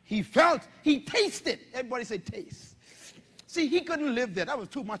 He felt, he tasted. Everybody say taste. See, he couldn't live there. That was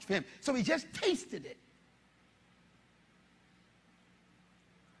too much for him. So he just tasted it.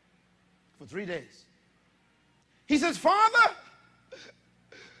 For 3 days. He says, Father,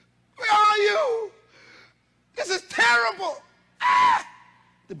 where are you? This is terrible. Ah!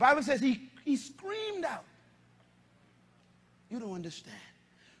 The Bible says he screamed out. You don't understand.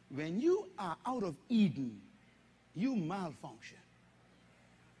 When you are out of Eden, you malfunction.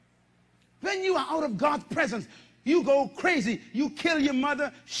 When you are out of God's presence, You go crazy. You kill your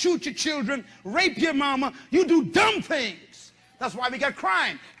mother, shoot your children, rape your mama. You do dumb things. That's why we got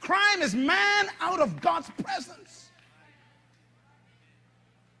crime. Crime is man out of God's presence.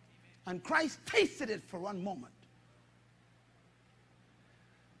 And Christ tasted it for one moment.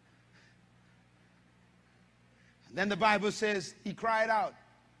 And then the Bible says he cried out,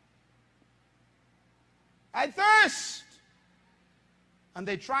 I thirst. And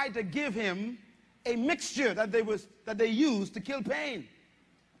they tried to give him a mixture that they used to kill pain.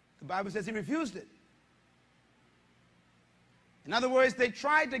 The Bible says he refused it. In other words, they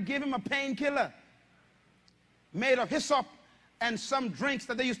tried to give him a painkiller made of hyssop and some drinks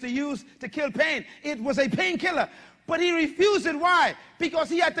that they used to use to kill pain. It was a painkiller, but he refused it. Why? Because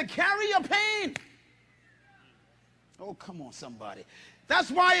he had to carry your pain. Oh, come on, somebody. That's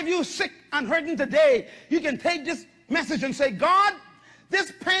why if you're sick and hurting today, you can take this message and say, God,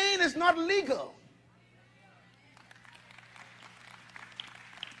 this pain is not legal.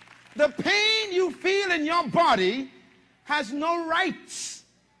 The pain you feel in your body has no rights,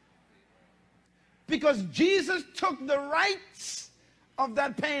 because Jesus took the rights of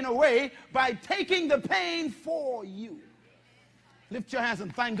that pain away by taking the pain for you. Lift your hands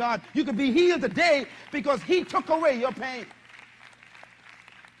and thank God. You could be healed today because he took away your pain.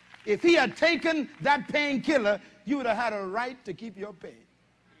 If he had taken that painkiller, you would have had a right to keep your pain.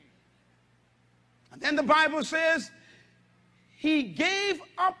 And then the Bible says he gave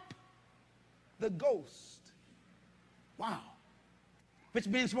up the ghost. Wow. Which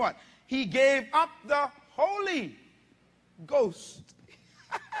means what? He gave up the Holy Ghost.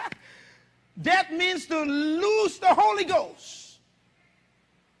 That means to lose the Holy Ghost.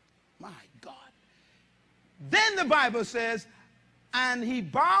 My God. Then the Bible says, and he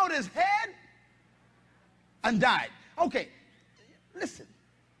bowed his head and died. Okay, listen.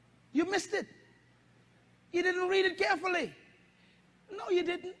 You missed it. You didn't read it carefully. No, you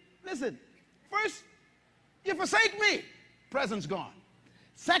didn't. Listen. First, you forsake me. Presence gone.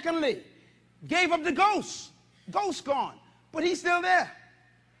 Secondly, gave up the ghost. Ghost gone. But he's still there.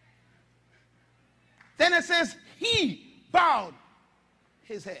 Then it says he bowed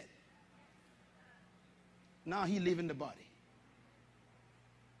his head. Now he leaving the body.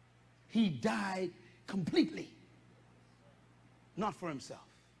 He died completely. Not for himself.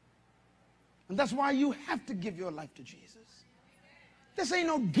 And that's why you have to give your life to Jesus. This ain't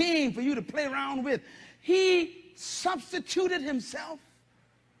no game for you to play around with. He substituted himself,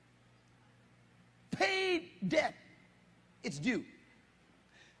 paid debt. It's due.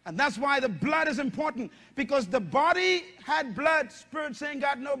 And that's why the blood is important, because the body had blood, spirit saying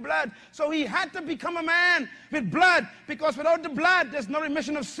got no blood. So he had to become a man with blood, because without the blood, there's no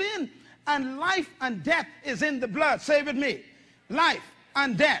remission of sin. And life and death is in the blood. Say it with me. Life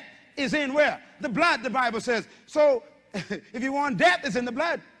and death is in where? The blood, the Bible says. So if you want death, it's in the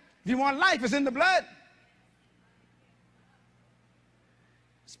blood. If you want life, it's in the blood.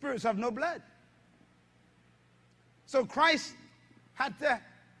 Spirits have no blood. So Christ had to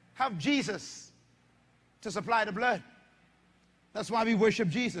have Jesus to supply the blood. That's why we worship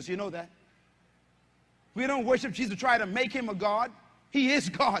Jesus. You know that. We don't worship Jesus to try to make him a God. He is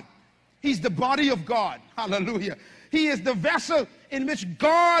God. He's the body of God. Hallelujah. He is the vessel in which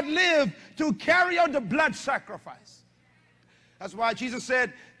God lived to carry out the blood sacrifice. That's why Jesus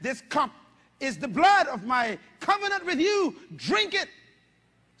said, this cup is the blood of my covenant with you. Drink it.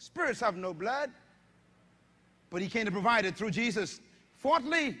 Spirits have no blood, but he came to provide it through Jesus.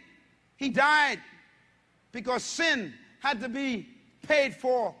 Fourthly, he died because sin had to be paid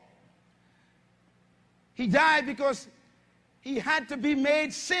for. He died because he had to be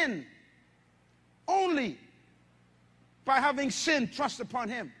made sin only by having sin thrust upon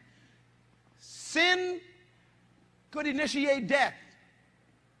him. Sin could initiate death.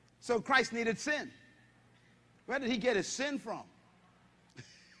 So Christ needed sin. Where did he get his sin from?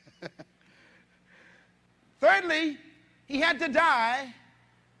 Thirdly, he had to die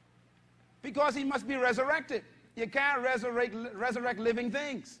because he must be resurrected. You can't resurrect living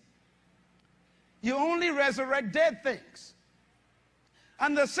things. You only resurrect dead things.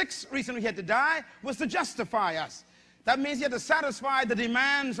 And the sixth reason he had to die was to justify us. That means he had to satisfy the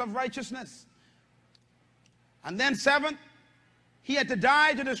demands of righteousness. And then seventh, he had to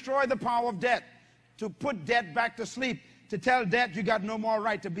die to destroy the power of death, to put death back to sleep, to tell death you got no more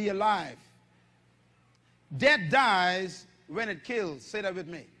right to be alive. Death dies when it kills. Say that with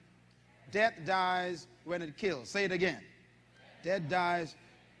me. Death dies when it kills. Say it again. Death dies.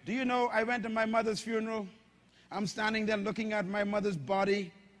 Do you know, I went to my mother's funeral. I'm standing there looking at my mother's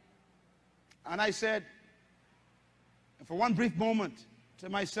body. And I said, for one brief moment to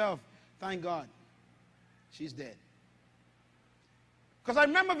myself, thank God. She's dead. Because I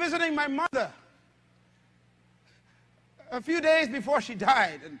remember visiting my mother a few days before she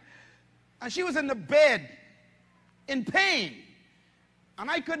died, and she was in the bed in pain, and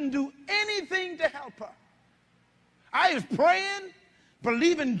I couldn't do anything to help her. I was praying,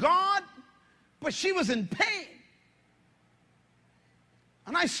 believing God, but she was in pain.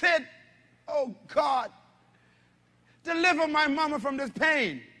 And I said, oh God, deliver my mama from this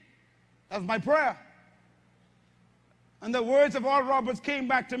pain. That's my prayer. And the words of Oral Roberts came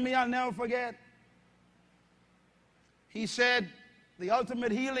back to me, I'll never forget. He said, the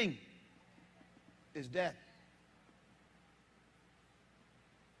ultimate healing is death.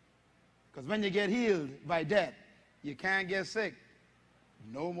 Because when you get healed by death, you can't get sick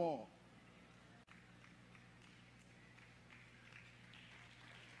no more.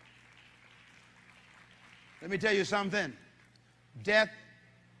 Let me tell you something. Death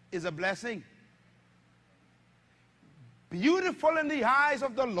is a blessing. Beautiful in the eyes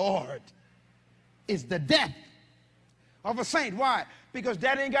of the Lord is the death of a saint. Why? Because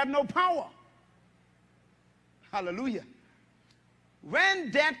death ain't got no power. Hallelujah. When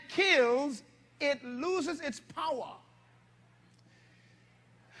death kills, it loses its power.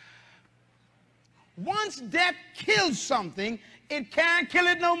 Once death kills something, it can't kill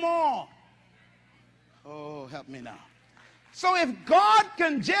it no more. Oh, help me now. So if God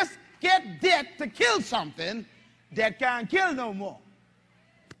can just get death to kill something, death can't kill no more.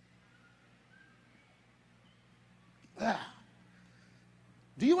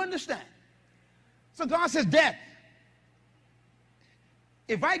 Do you understand? So God says, death,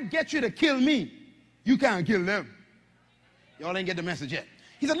 if I get you to kill me, you can't kill them. Y'all ain't get the message yet.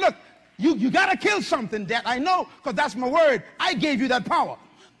 He said, look, you got to kill something, death. I know, because that's my word. I gave you that power.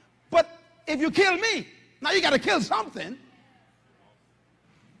 But if you kill me, now you got to kill something.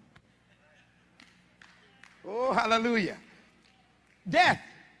 Oh, hallelujah. Death.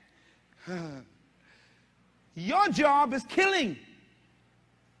 Your job is killing.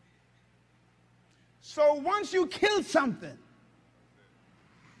 So once you kill something,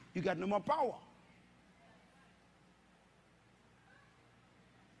 you got no more power.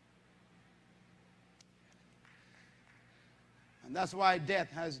 And that's why death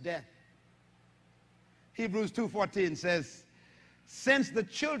has death. Hebrews 2:14 says, since the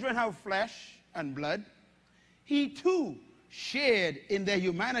children have flesh and blood, he too shared in their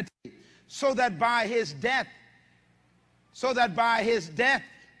humanity, so that by his death,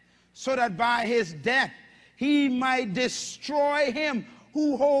 he might destroy him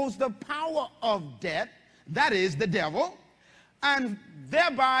who holds the power of death, that is the devil, and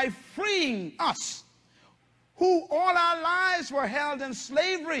thereby freeing us, who all our lives were held in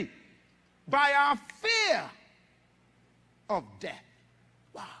slavery by our fear of death.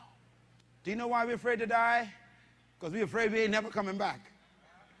 Wow. Do you know why we're afraid to die? Because we're afraid we ain't never coming back.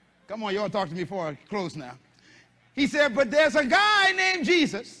 Come on, y'all talk to me before I close now. He said, but there's a guy named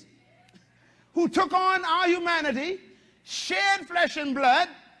Jesus who took on our humanity, shed flesh and blood,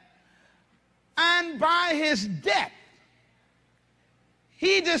 and by his death,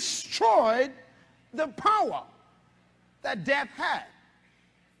 he destroyed the power that death had.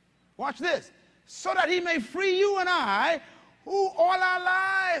 Watch this. So that he may free you and I, who all our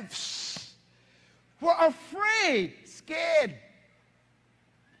lives were afraid, scared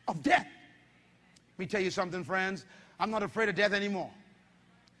of death. Let me tell you something, friends. I'm not afraid of death anymore.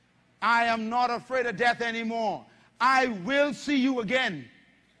 I am not afraid of death anymore. I will see you again.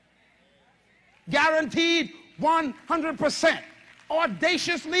 Guaranteed 100%.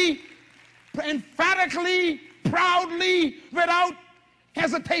 Audaciously, emphatically, proudly, without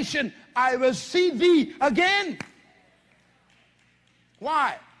hesitation, I will see thee again.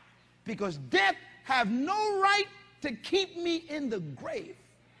 Why? Because death have no right to keep me in the grave.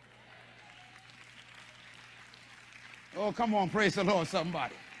 Oh, come on, praise the Lord,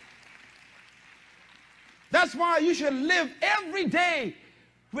 somebody. That's why you should live every day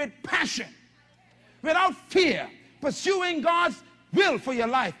with passion, without fear, pursuing God's will for your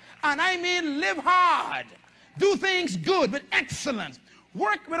life. And I mean live hard. Do things good, with excellence.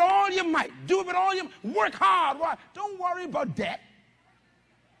 Work with all your might. Do it with all your might. Work hard. Why? Don't worry about debt.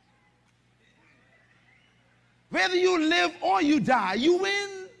 Whether you live or you die, you win.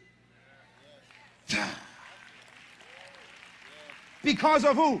 Because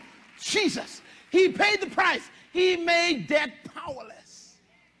of who? Jesus. He paid the price. He made death powerless.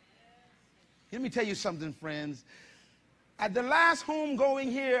 Let me tell you something, friends. At the last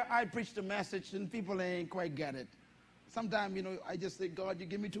homegoing here, I preached a message and people ain't quite got it. Sometimes, you know, I just say, God, you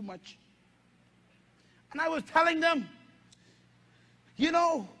give me too much. And I was telling them, you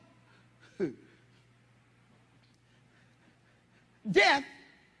know, death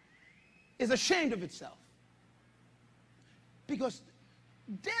is ashamed of itself. Because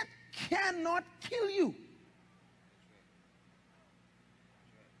death cannot kill you.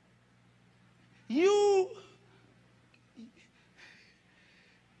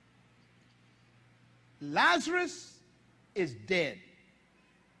 Lazarus is dead.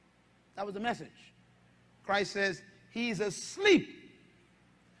 That was the message. Christ says he's asleep.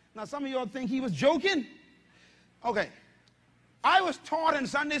 Now some of y'all think he was joking. Okay. I was taught in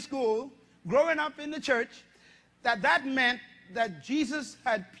Sunday school, growing up in the church, that meant that Jesus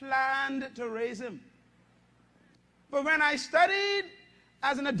had planned to raise him. But when I studied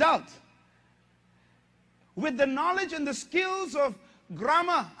as an adult, with the knowledge and the skills of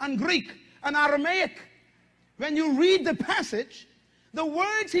grammar and Greek and Aramaic, when you read the passage, the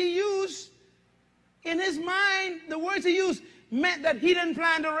words he used in his mind, the words he used meant that he didn't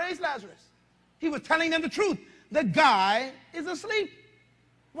plan to raise Lazarus. He was telling them the truth. The guy is asleep.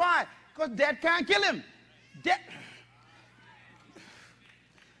 Why? Because death can't kill him.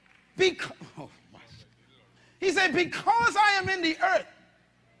 He said, because I am in the earth.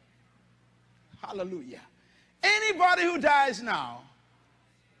 Hallelujah. Anybody who dies now,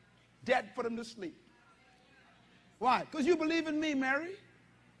 death put him to sleep. Why? Because you believe in me, Mary.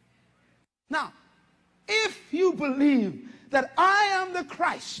 Now, if you believe that I am the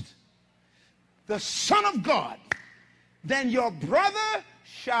Christ, the Son of God, then your brother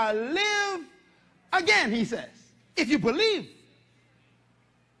shall live again, he says. If you believe.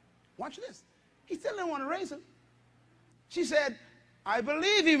 Watch this. He still didn't want to raise him. She said, I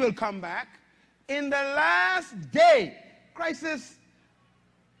believe he will come back in the last day. Christ says,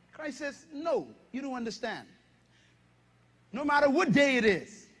 no, you don't understand. No matter what day it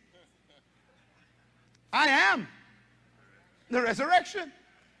is, I am the resurrection.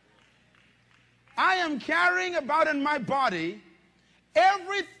 I am carrying about in my body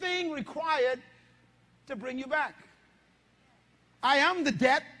everything required to bring you back. I am the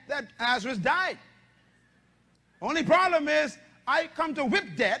death that Lazarus died. Only problem is I come to whip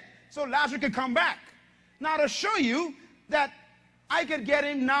death so Lazarus could come back. Now to show you that I could get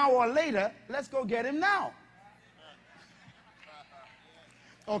him now or later, let's go get him now.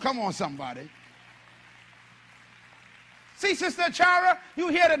 Oh, come on, somebody. See, Sister Chara, you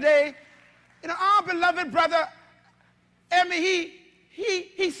here today. You know, our beloved brother, Emmy,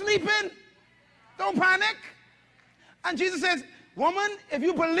 he's sleeping. Don't panic. And Jesus says, woman, if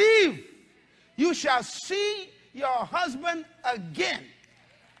you believe, you shall see your husband again.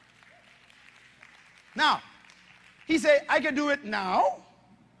 Now, he said, I can do it now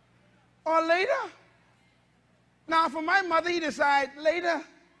or later. Now, for my mother, he decided later.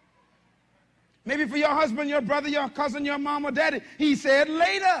 Maybe for your husband, your brother, your cousin, your mom or daddy, he said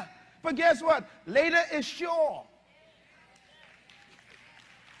later. But guess what? Later is sure.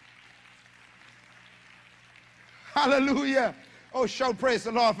 Hallelujah. Oh, shout praise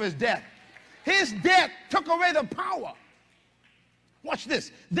the Lord for his death. His death took away the power. Watch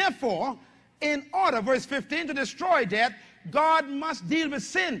this. Therefore, in order, verse 15, to destroy death, God must deal with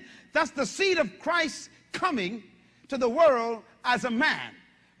sin. That's the seed of Christ coming to the world as a man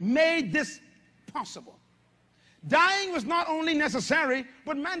made this possible. Dying was not only necessary,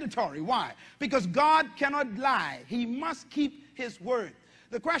 but mandatory. Why? Because God cannot lie. He must keep his word.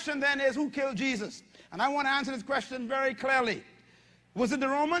 The question then is, who killed Jesus? And I want to answer this question very clearly. Was it the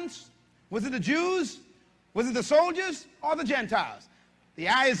Romans? Was it the Jews? Was it the soldiers or the Gentiles? The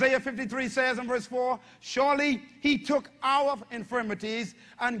Isaiah 53 says in verse 4, surely he took our infirmities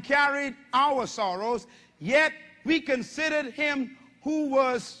and carried our sorrows, yet we considered him who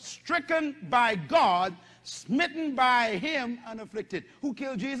was stricken by God, smitten by him and afflicted. Who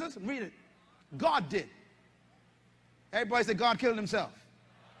killed Jesus? Read it. God did. Everybody say God killed himself.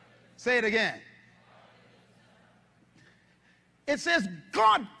 Say it again. It says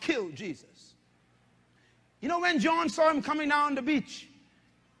God killed Jesus. You know, when John saw him coming down the beach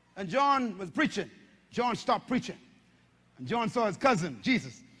and John was preaching, John stopped preaching. And John saw his cousin,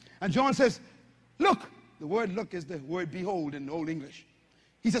 Jesus. And John says, look. The word look is the word behold in Old English.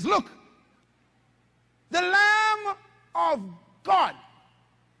 He says, look, the Lamb of God.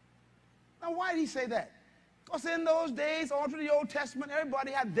 Now, why did he say that? Because in those days, all through the Old Testament,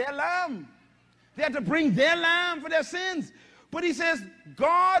 everybody had their lamb. They had to bring their lamb for their sins. But he says,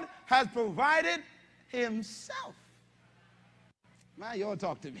 God has provided himself. Man, you all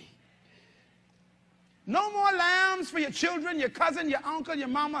talk to me. No more lambs for your children, your cousin, your uncle, your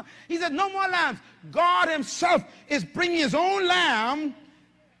mama. He said, no more lambs. God himself is bringing his own lamb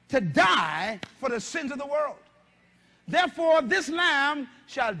to die for the sins of the world. Therefore, this lamb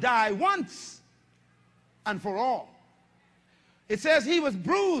shall die once and for all. It says he was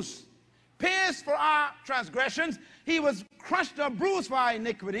bruised, pierced for our transgressions. He was crushed or bruised for our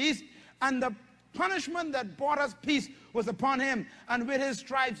iniquities. And the punishment that brought us peace was upon him. And with his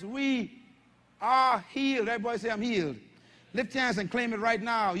stripes we are healed. Everybody say, I'm healed. Lift your hands and claim it right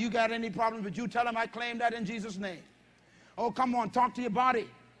now. You got any problems with you, tell them I claim that in Jesus' name. Oh, come on, talk to your body.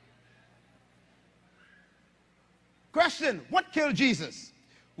 Question, what killed Jesus?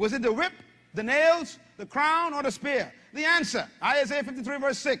 Was it the whip, the nails, the crown, or the spear? The answer, Isaiah 53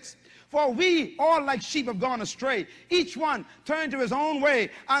 verse 6. For we all like sheep have gone astray. Each one turned to his own way.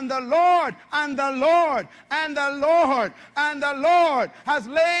 And the Lord, and the Lord, and the Lord, and the Lord has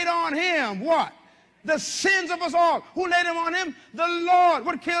laid on him what? The sins of us all. Who laid them on him? The Lord.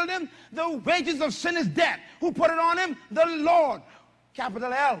 What killed him? The wages of sin is death. Who put it on him? The Lord.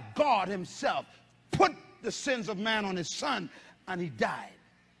 Capital L, God himself put the sins of man on his son, and he died.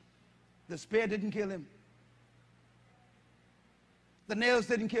 The spear didn't kill him. The nails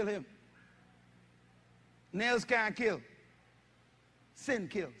didn't kill him. Nails can't kill. Sin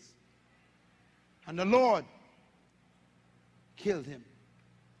kills. And the Lord killed him.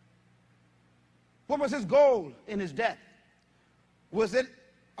 What was his goal in his death? Was it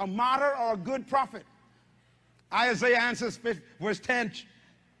a martyr or a good prophet? Isaiah answers, verse 10.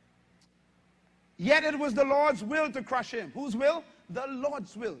 Yet it was the Lord's will to crush him. Whose will? The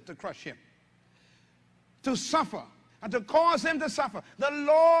Lord's will to crush him. To suffer and to cause him to suffer. The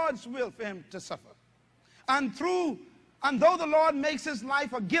Lord's will for him to suffer. And though the Lord makes his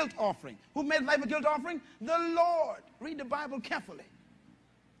life a guilt offering. Who made life a guilt offering? The Lord. Read the Bible carefully.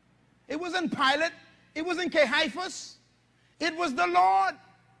 It wasn't Pilate. It wasn't Caiaphas. It was the Lord.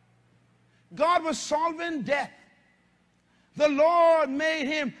 God was solving death. The Lord made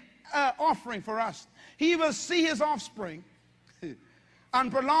him an offering for us. He will see his offspring and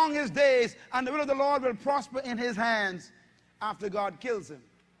prolong his days, and the will of the Lord will prosper in his hands after God kills him.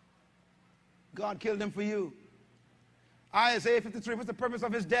 God killed him for you. Isaiah 53, what's the purpose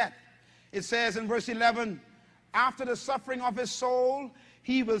of his death? It says in verse 11, after the suffering of his soul,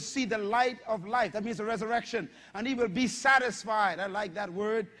 he will see the light of life. That means the resurrection. And he will be satisfied. I like that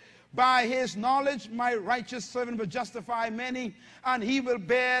word. By his knowledge, my righteous servant will justify many, and he will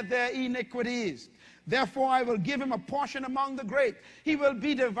bear their iniquities. Therefore, I will give him a portion among the great. He will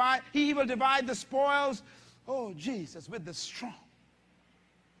divide the spoils, oh Jesus, with the strong.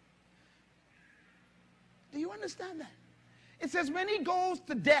 Do you understand that? It says when he goes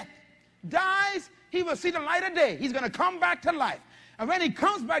to death, dies, he will see the light of day. He's going to come back to life. And when he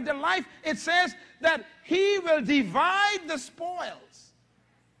comes back to life, it says that he will divide the spoils.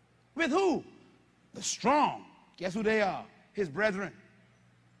 With who? The strong. Guess who they are? His brethren.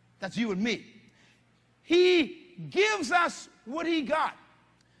 That's you and me. He gives us what he got.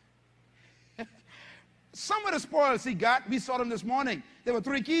 Some of the spoils he got, we saw them this morning. There were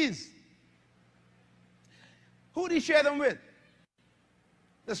 3 keys. Who did he share them with?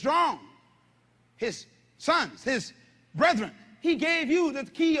 The strong. His sons, his brethren. He gave you the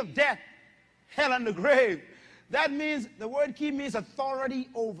key of death, hell, and the grave. That means, the word key means authority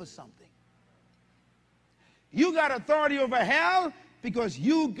over something. You got authority over hell because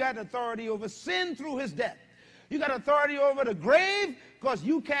you got authority over sin through his death. You got authority over the grave because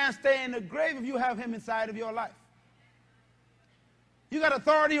you can't stay in the grave if you have him inside of your life. You got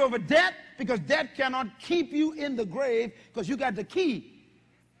authority over death because death cannot keep you in the grave because you got the key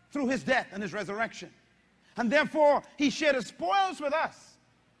through his death and his resurrection. And therefore, he shared the spoils with us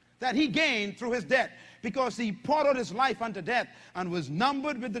that he gained through his death because he poured out his life unto death and was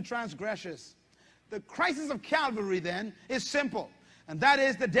numbered with the transgressors. The crisis of Calvary, then, is simple. And that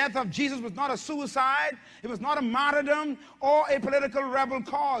is the death of Jesus was not a suicide. It was not a martyrdom or a political rebel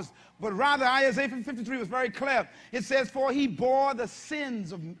cause. But rather, Isaiah 53 was very clear. It says, for he bore the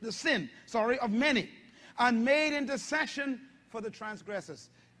sin of many and made intercession for the transgressors.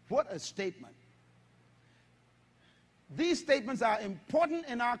 What a statement. These statements are important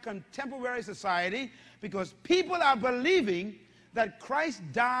in our contemporary society because people are believing that Christ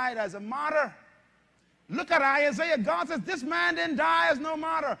died as a martyr. Look at Isaiah. God says this man didn't die as no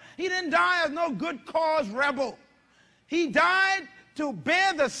martyr. He didn't die as no good cause rebel. He died to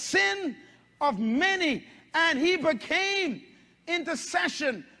bear the sin of many, and he became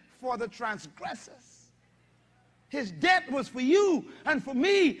intercession for the transgressors. His death was for you and for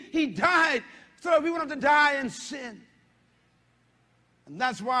me. He died so that we wouldn't have to die in sin. And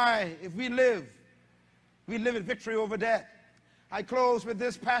that's why if we live in victory over death. I close with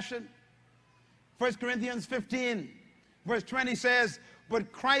this passion. 1 Corinthians 15, verse 20 says,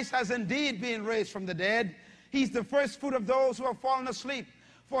 but Christ has indeed been raised from the dead. He's the first fruit of those who have fallen asleep.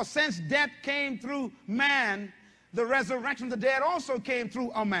 For since death came through man, the resurrection of the dead also came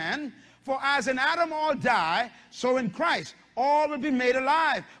through a man. For as in Adam all die, so in Christ all will be made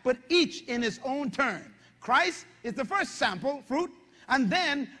alive, but each in his own turn. Christ is the first sample, fruit, and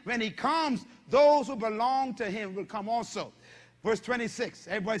then when he comes, those who belong to him will come also. Verse 26,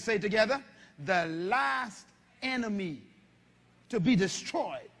 everybody say it together. The last enemy to be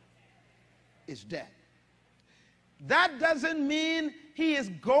destroyed is death. That doesn't mean he is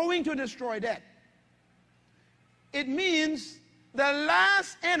going to destroy death. It means the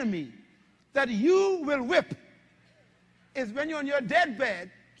last enemy that you will whip is when you're on your deathbed.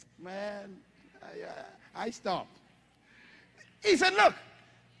 Man, I stopped. He said, look,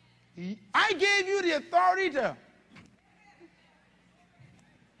 I gave you the authority to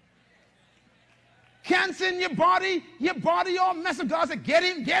cancer in your body all messed up. God said, get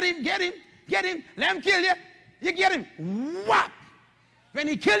him, get him, get him, get him, let him kill you. You get him, whap. When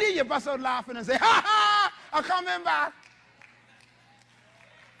he kill you, you bust out laughing and say, ha ha, I'm coming back.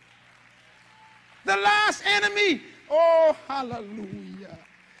 The last enemy. Oh, hallelujah.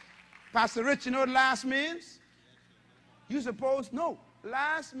 Pastor Rich, you know what last means? You supposed, no,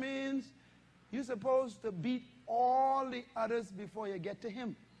 last means you're supposed to beat all the others before you get to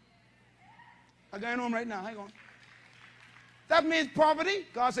him. I'm going home right now, hang on. That means poverty.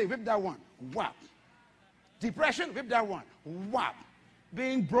 God say, whip that one, whap. Depression, whip that one, whap.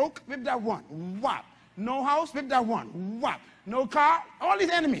 Being broke, whip that one, whap. No house, whip that one, whap. No car, all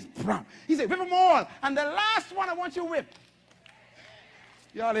these enemies. He said, whip them all. And the last one I want you whipped.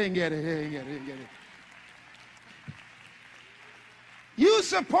 Y'all ain't get it, ain't get it, ain't get it. You're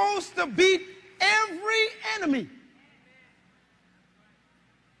supposed to beat every enemy.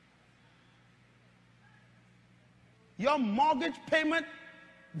 Your mortgage payment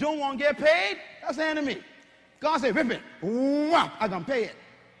don't want to get paid, that's the enemy. God said, whip it. Whap, I'm going to pay it.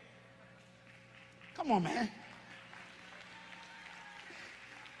 Come on, man.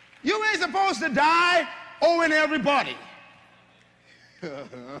 You ain't supposed to die owing everybody.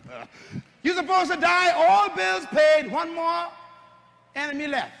 You're supposed to die, all bills paid, one more enemy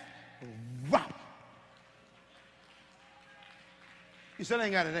left. Whap. You still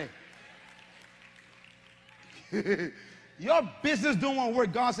ain't got it, eh? Your business don't want to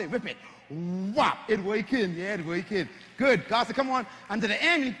work. God said, whip it. Whap. It work in. Yeah, it work in. Good. God said, come on. Until the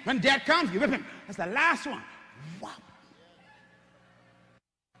end, when death comes, you whip him. That's the last one. Whap.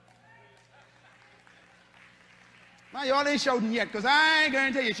 Now, y'all ain't shouting yet, because I ain't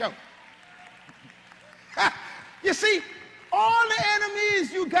going to tell you shout. You see, all the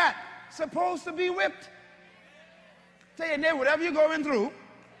enemies you got supposed to be whipped. Tell your neighbor, whatever you're going through,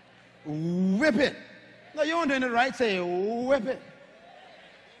 whip it. No, you aren't doing it right. Say, whip it.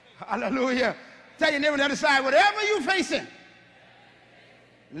 Hallelujah. Tell your neighbor on the other side, whatever you're facing,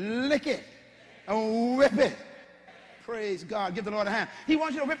 lick it and whip it. Praise God. Give the Lord a hand. He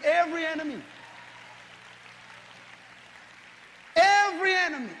wants you to whip every enemy. Every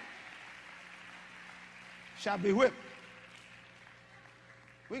enemy shall be whipped.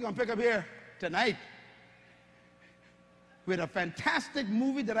 We're going to pick up here tonight with a fantastic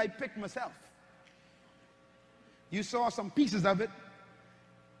movie that I picked myself. You saw some pieces of it,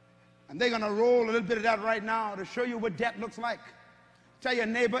 and they're going to roll a little bit of that right now to show you what death looks like. Tell your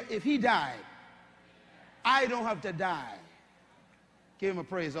neighbor, if he died, I don't have to die. Give him a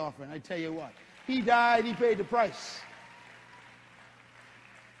praise offering. I tell you what, he died, he paid the price.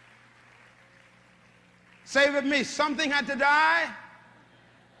 Say with me, something had to die,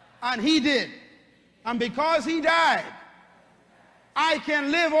 and he did. And because he died, I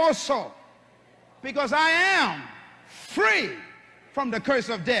can live also, because I am free from the curse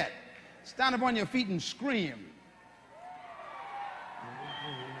of death. Stand up on your feet and scream.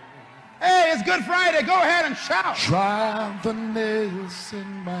 Hey, it's Good Friday. Go ahead and shout. Drive the nails in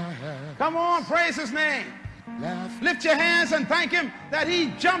my hand. Come on, praise his name. Lift your hands and thank him that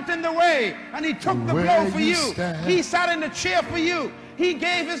he jumped in the way and he took the blow for you. He sat in the chair for you. He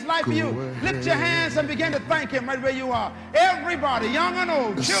gave his life for you. Lift your hands and begin to thank him right where you are. Everybody, young and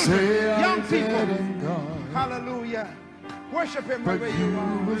old, children, young people. Hallelujah. Worship him right where you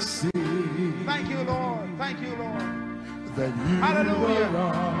are. Thank you, Lord. Thank you, Lord. Hallelujah.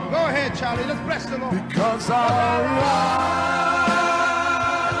 Go ahead, Charlie. Let's bless the Lord. Because I rise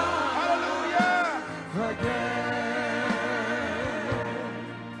again.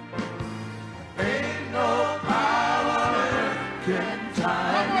 Ain't no power can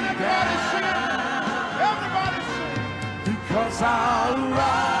tie. Come on, everybody sing. Everybody sing. Because I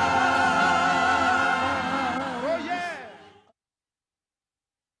rise.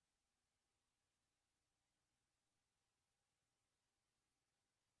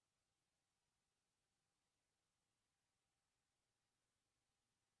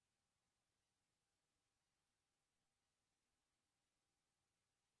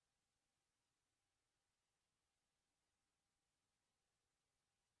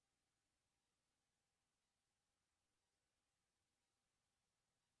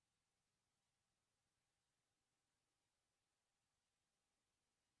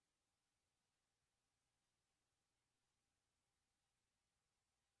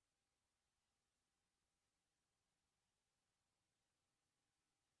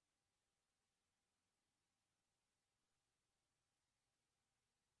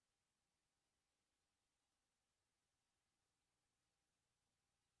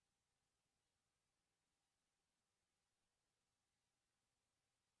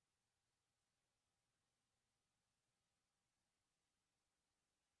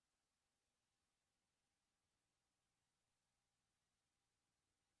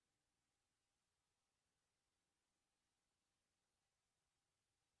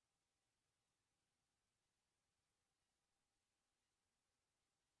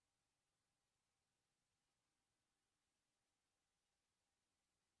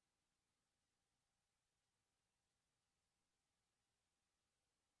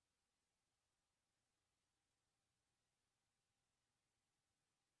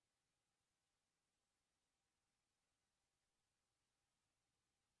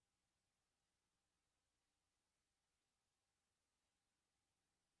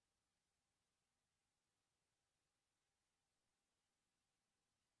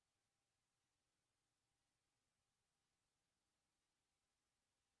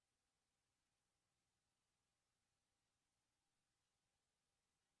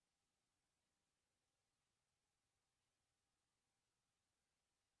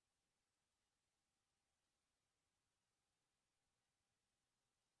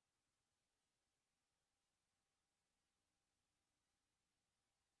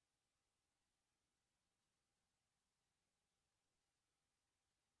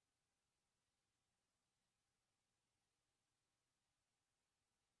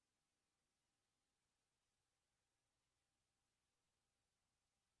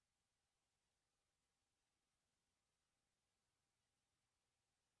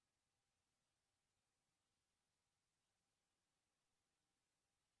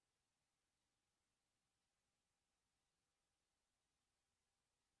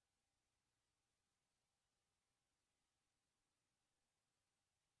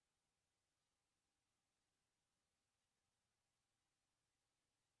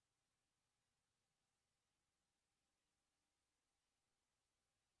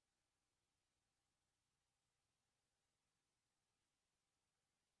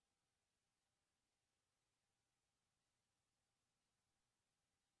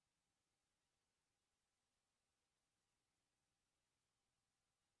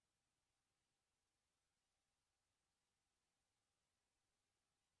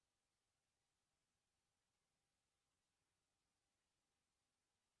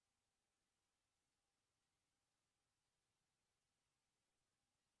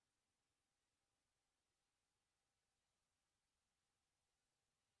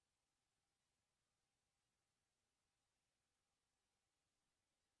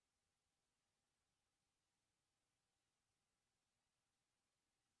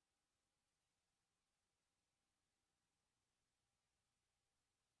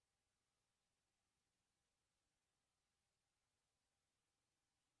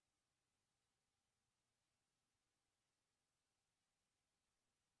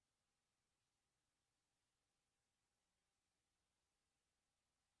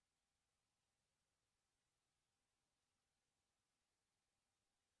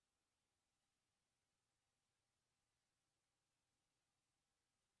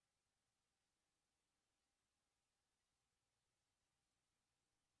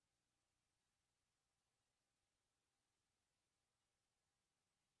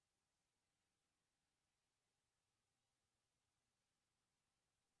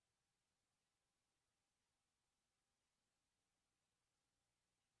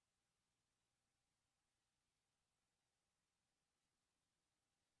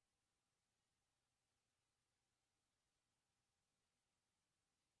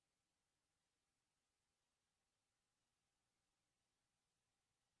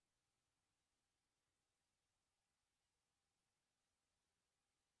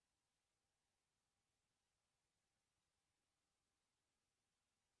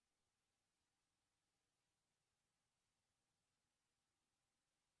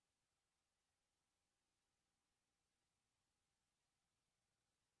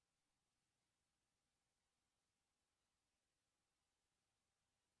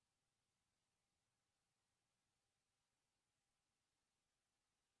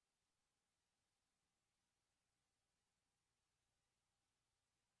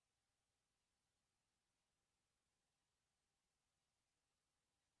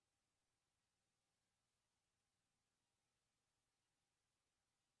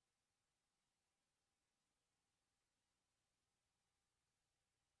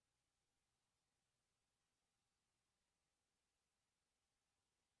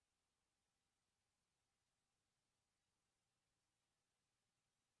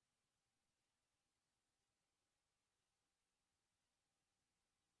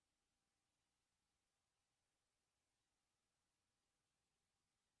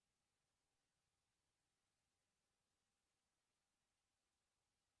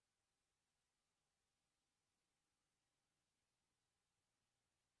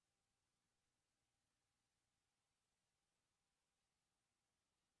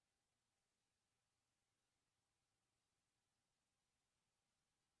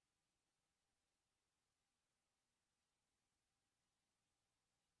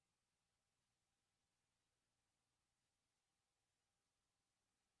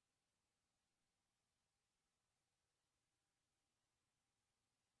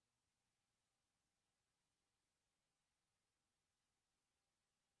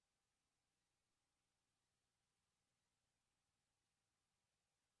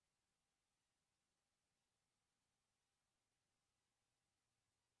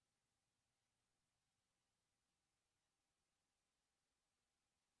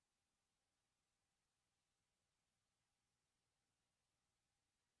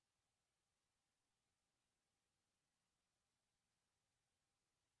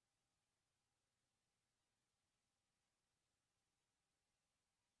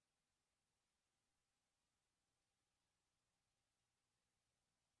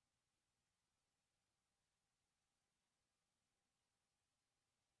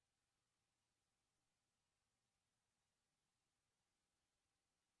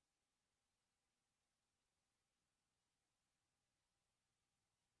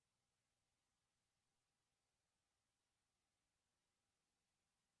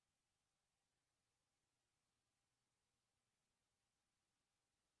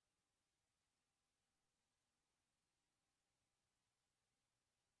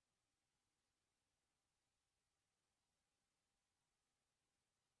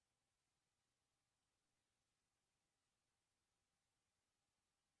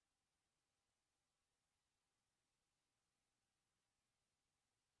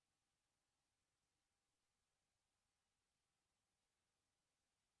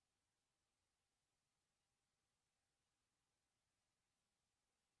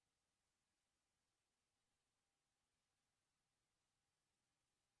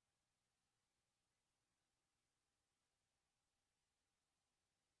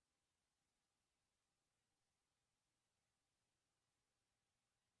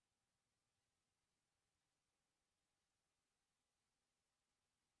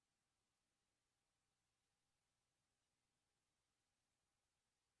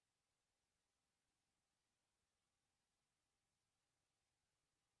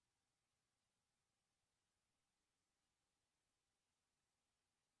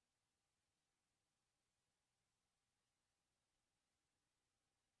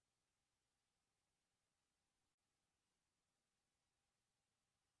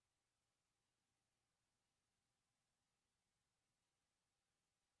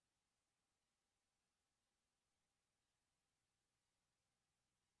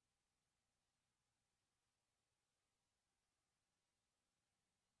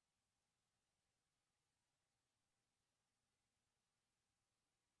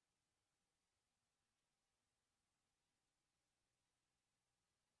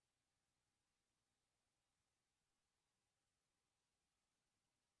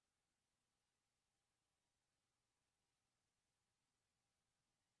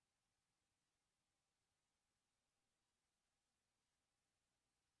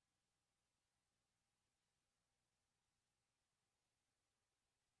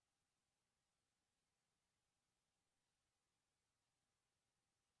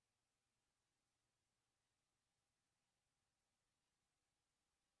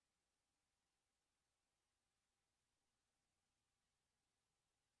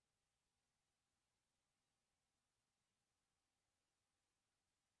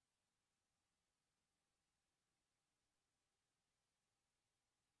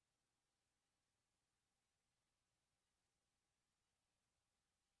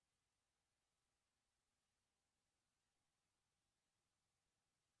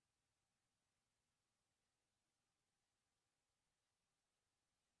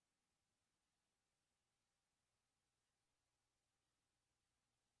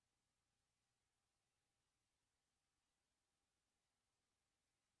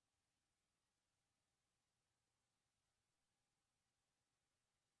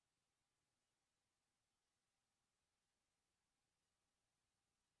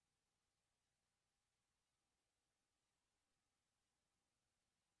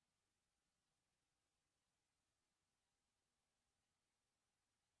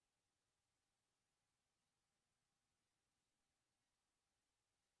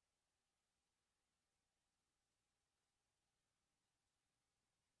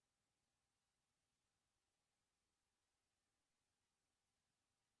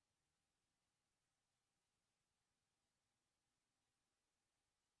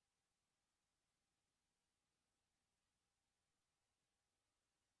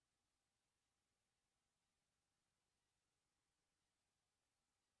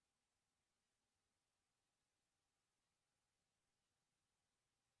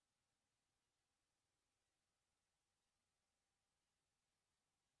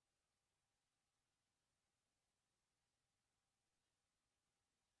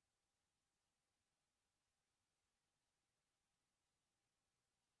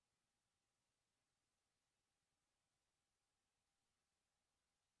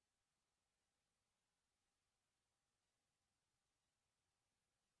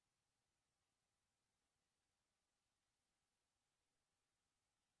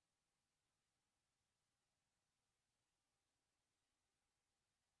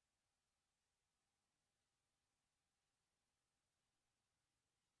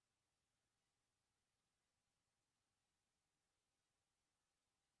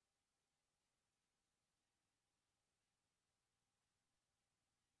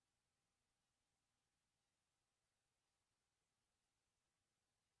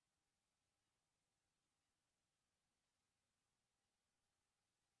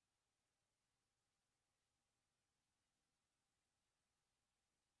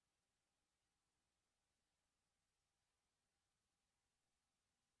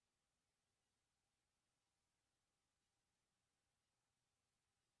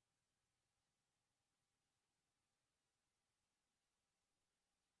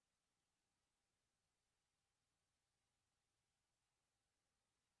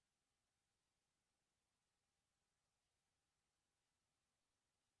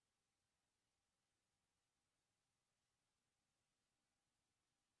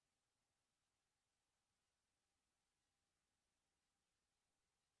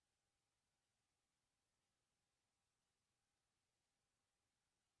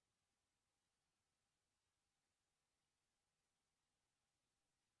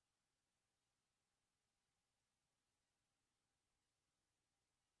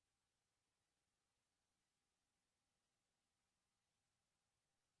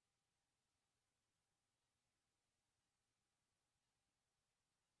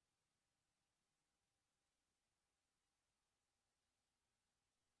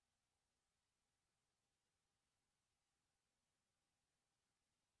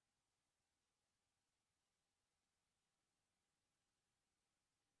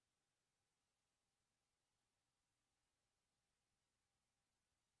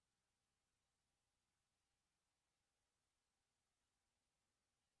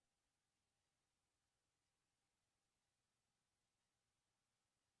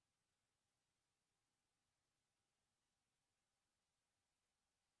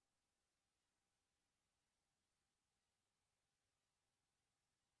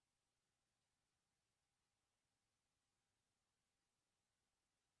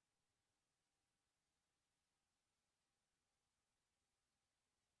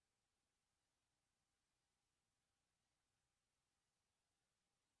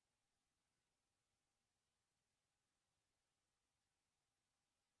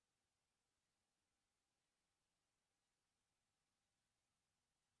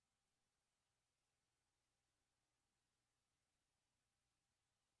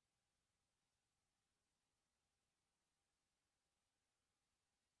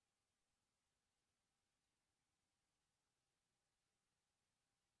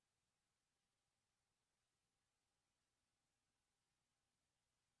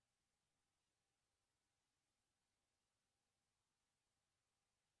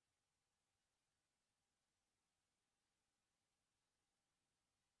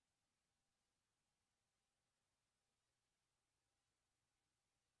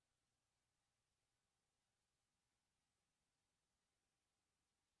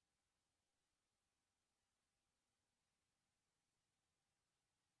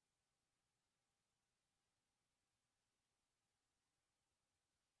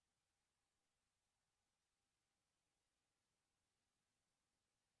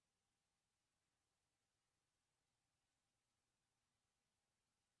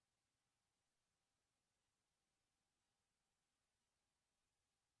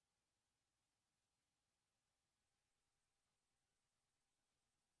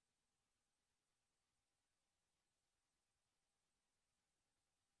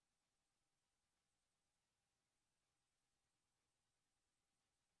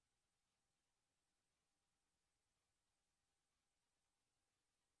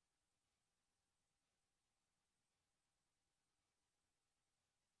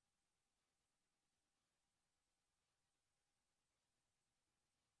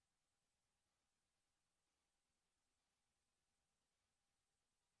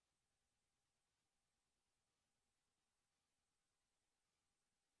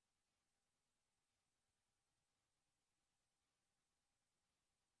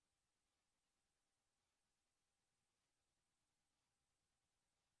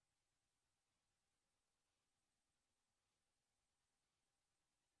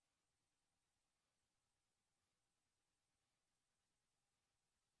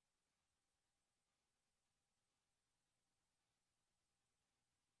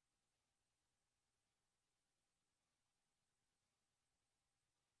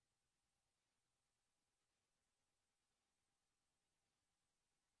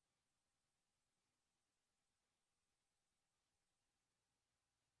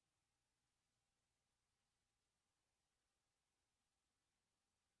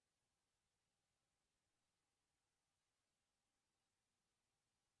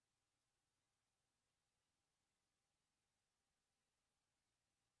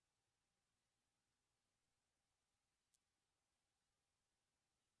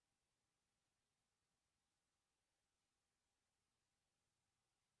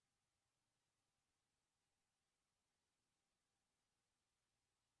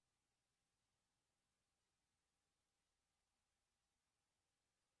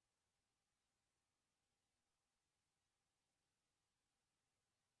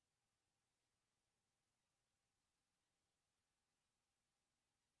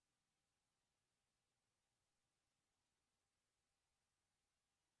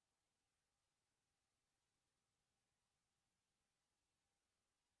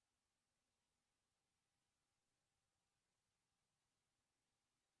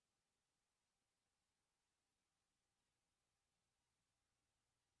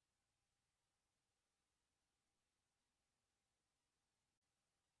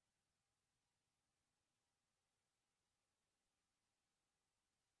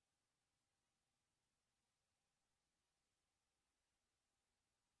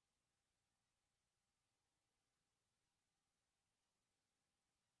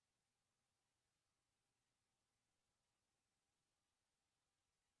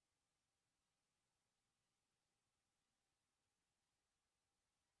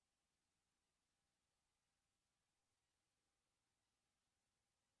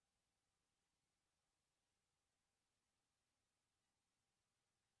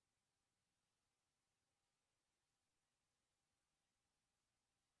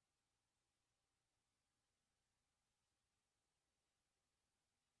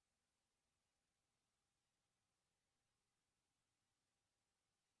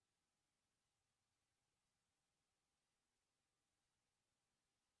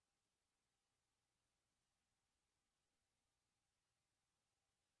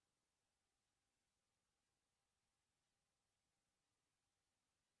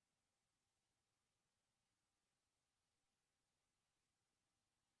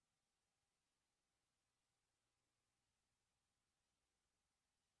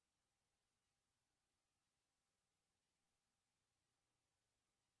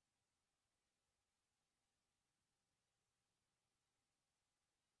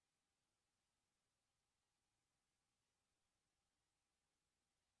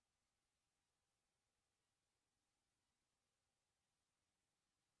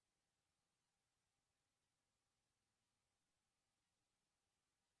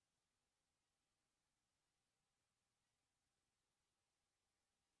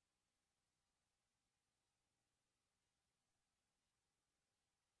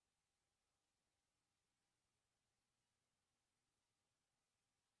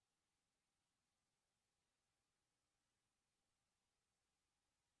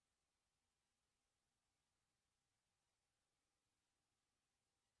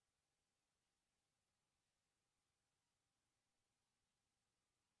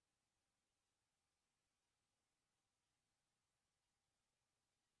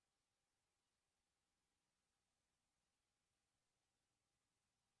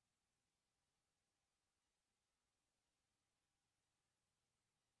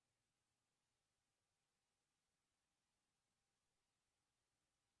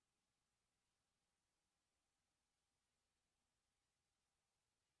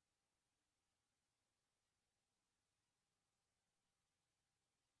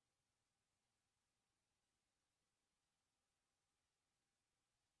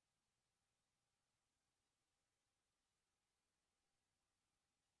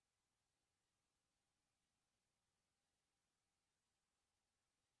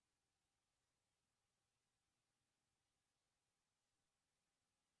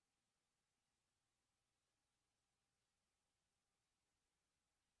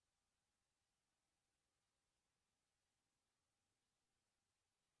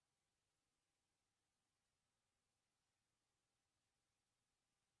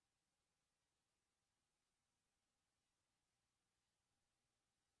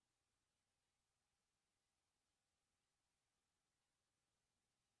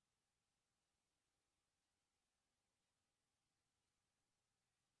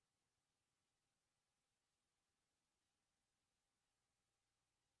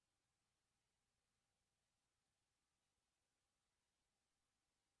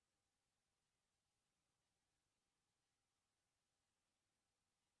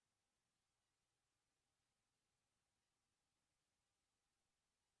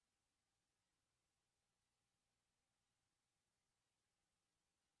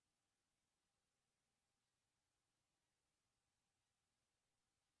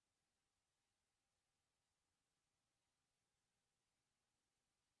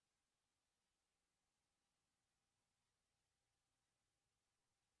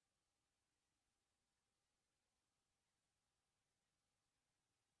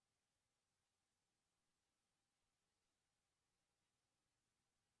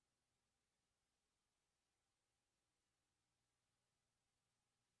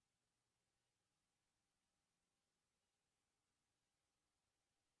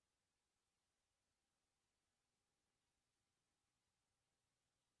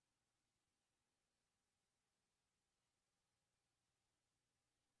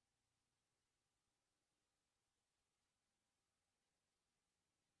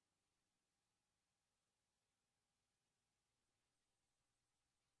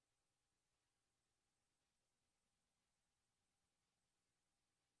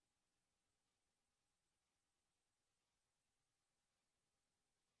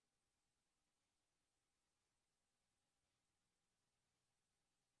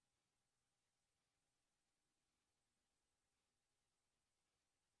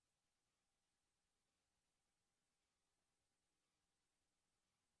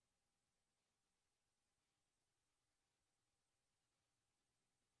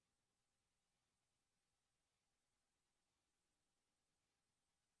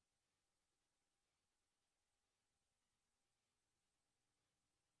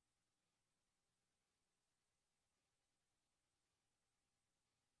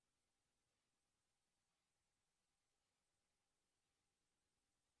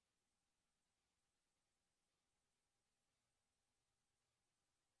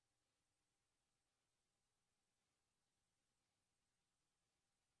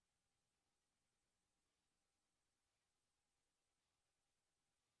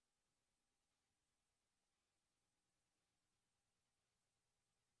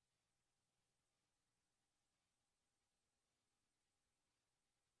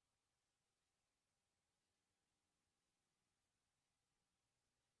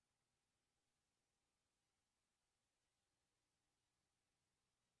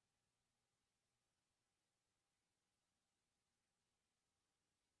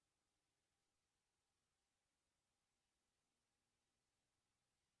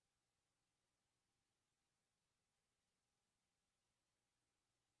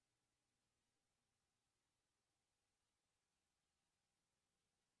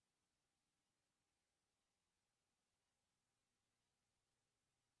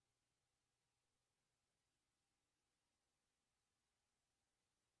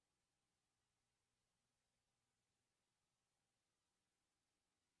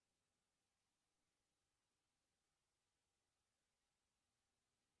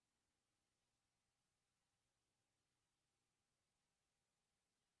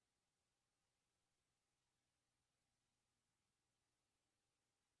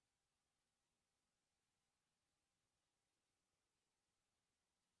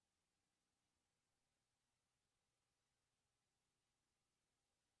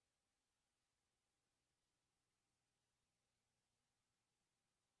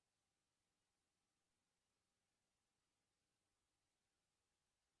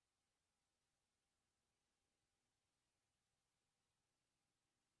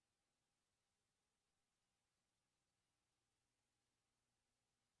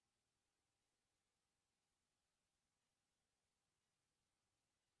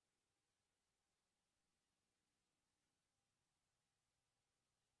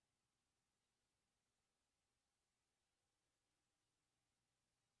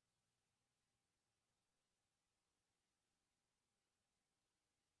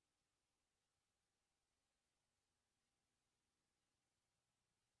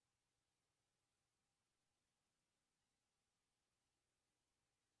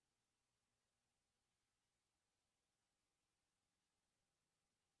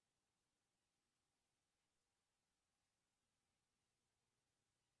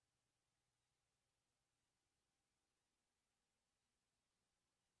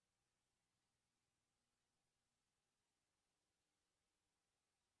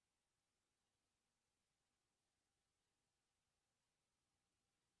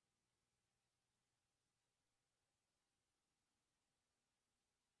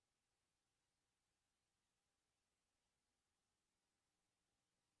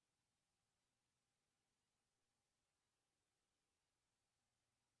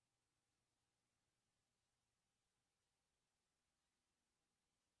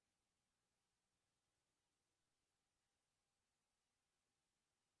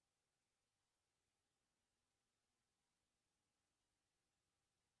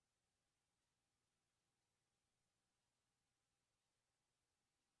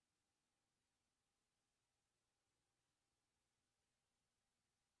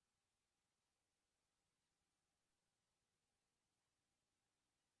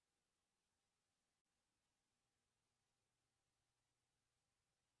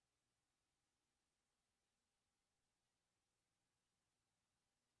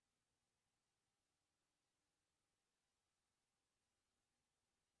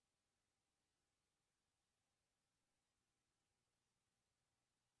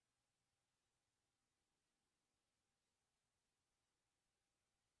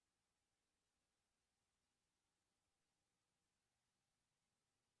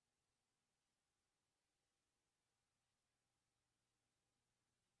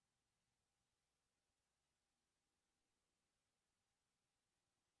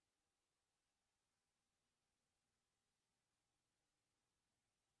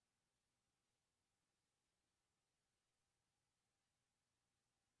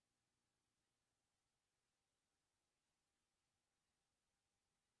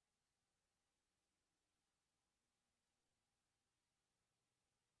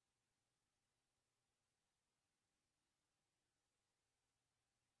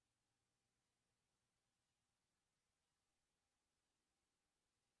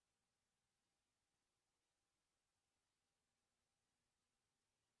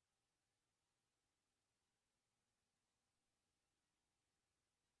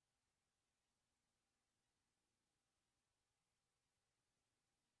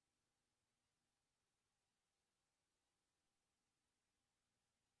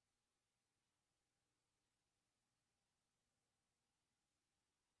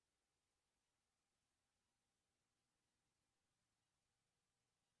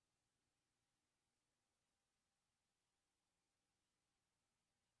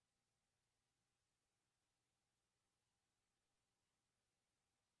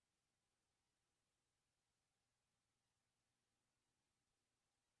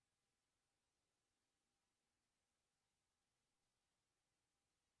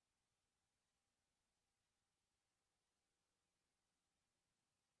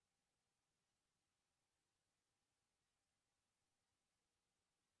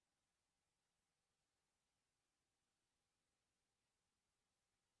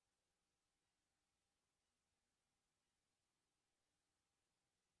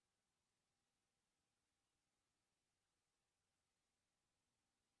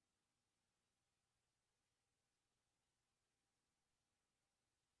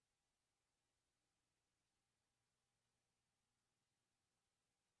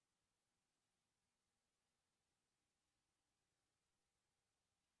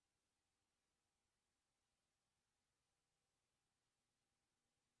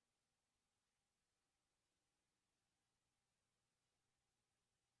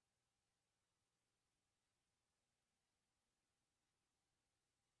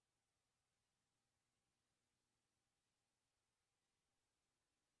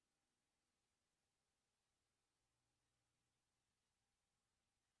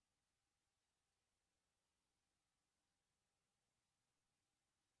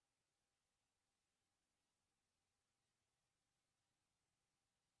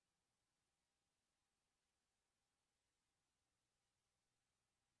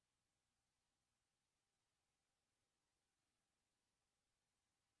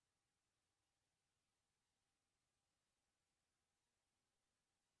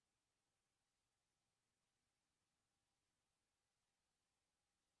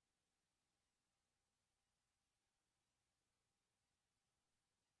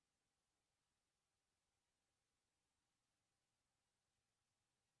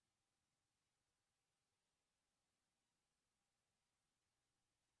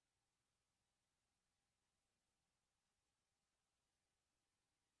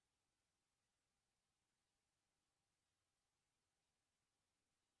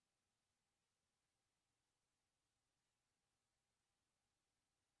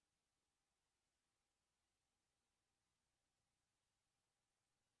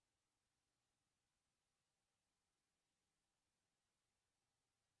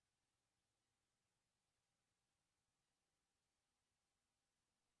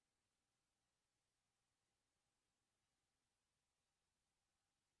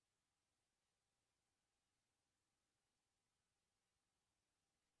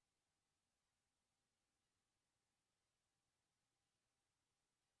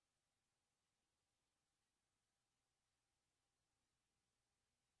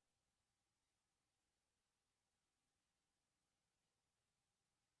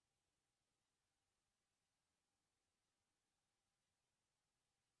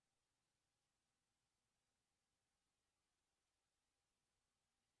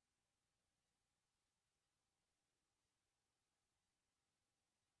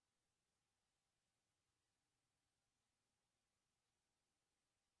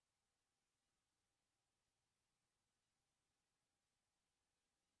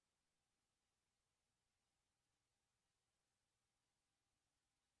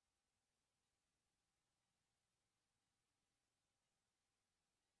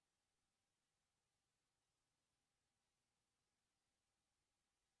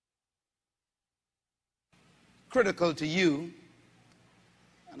 critical to you.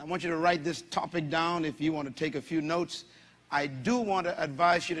 And I want you to write this topic down if you want to take a few notes. I do want to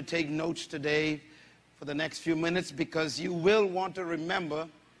advise you to take notes today for the next few minutes, because you will want to remember,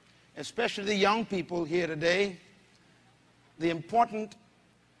 especially the young people here today, the important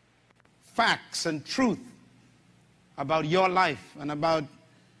facts and truth about your life and about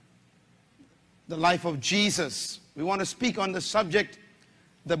the life of Jesus. We want to speak on the subject,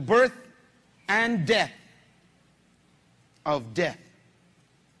 the birth and death of death.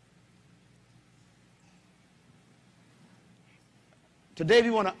 Today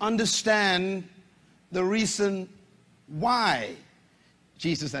we want to understand the reason why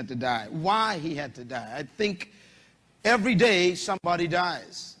Jesus had to die, why he had to die. I think every day somebody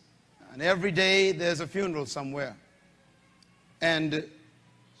dies, and every day there's a funeral somewhere. And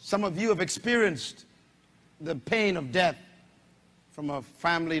some of you have experienced the pain of death from a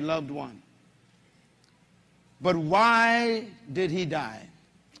family loved one. But why did he die?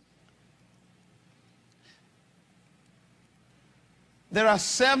 There are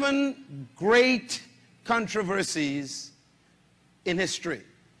 7 great controversies in history.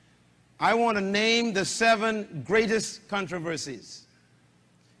 I want to name the 7 greatest controversies.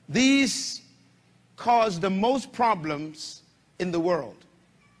 These cause the most problems in the world.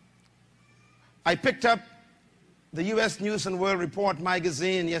 I picked up the U.S. News and World Report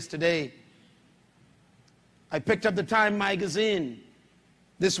magazine yesterday. I picked up the Time magazine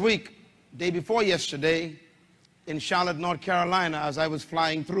this week, day before yesterday, in Charlotte, North Carolina, as I was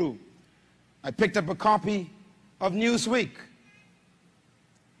flying through. I picked up a copy of Newsweek.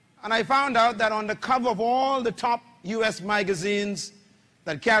 And I found out that on the cover of all the top U.S. magazines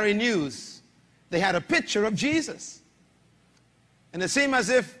that carry news, they had a picture of Jesus. And it seemed as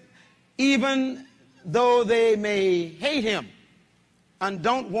if even though they may hate him and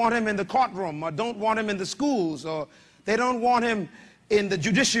don't want him in the courtroom, or don't want him in the schools, or they don't want him in the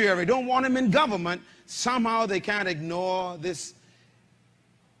judiciary, don't want him in government, somehow they can't ignore this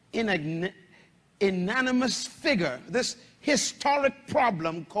inanimous figure, this historic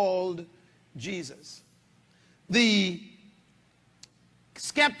problem called Jesus. The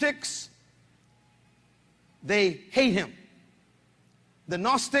skeptics, they hate him. The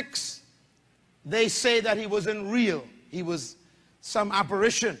Gnostics, they say that he wasn't real. He was some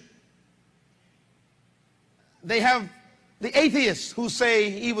apparition. They have the atheists who say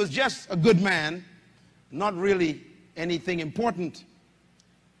he was just a good man, not really anything important.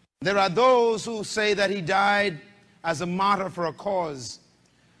 There are those who say that he died as a martyr for a cause.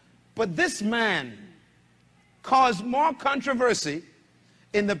 But this man caused more controversy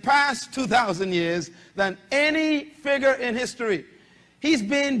in the past 2,000 years than any figure in history. He's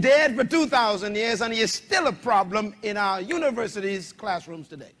been dead for 2,000 years, and he is still a problem in our universities' classrooms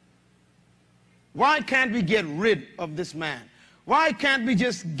today. Why can't we get rid of this man? Why can't we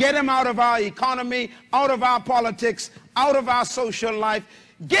just get him out of our economy, out of our politics, out of our social life?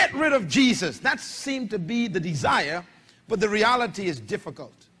 Get rid of Jesus. That seemed to be the desire, but the reality is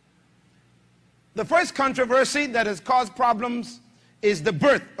difficult. The first controversy that has caused problems is the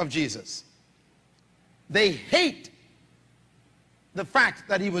birth of Jesus. They hate the fact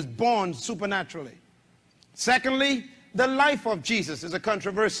that he was born supernaturally. Secondly, the life of Jesus is a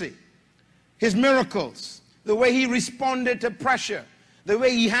controversy. His miracles, the way he responded to pressure, the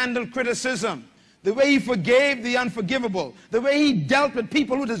way he handled criticism, the way he forgave the unforgivable, the way he dealt with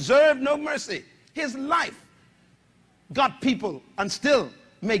people who deserved no mercy. His life got people and still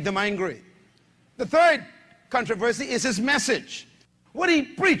make them angry. The third controversy is his message. What he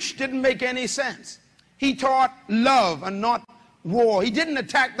preached didn't make any sense. He taught love and not war. He didn't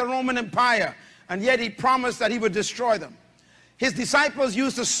attack the Roman Empire, and yet he promised that he would destroy them. His disciples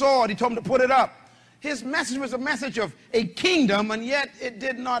used a sword. He told them to put it up. His message was a message of a kingdom, and yet it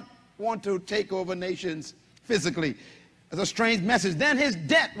did not want to take over nations physically. It's a strange message. Then his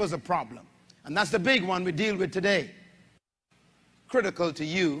death was a problem, and that's the big one we deal with today. Critical to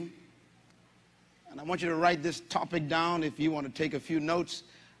you, and I want you to write this topic down if you want to take a few notes.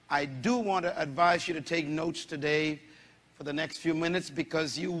 I do want to advise you to take notes today for the next few minutes,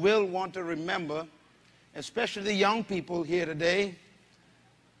 because you will want to remember, especially the young people here today,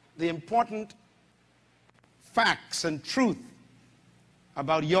 the important facts and truth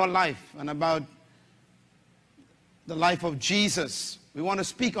about your life and about the life of Jesus. We want to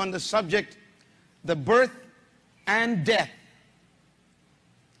speak on the subject, the birth and death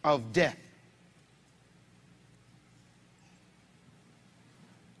of death.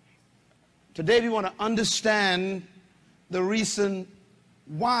 Today we want to understand the reason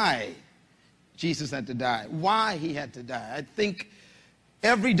why Jesus had to die, why he had to die. I think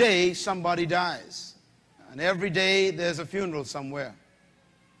every day somebody dies, And every day there's a funeral somewhere.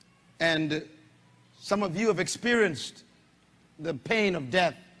 And some of you have experienced the pain of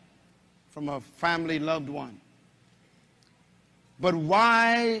death from a family loved one. But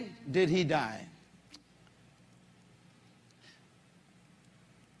why did he die?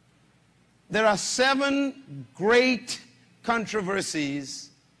 There are 7 great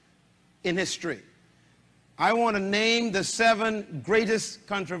controversies in history. I want to name the 7 greatest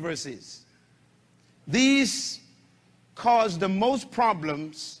controversies. These cause the most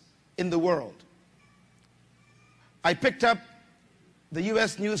problems in the world. I picked up the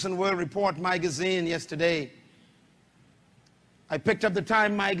U.S. News and World Report magazine yesterday. I picked up the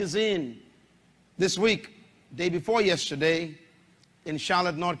Time magazine this week, day before yesterday, in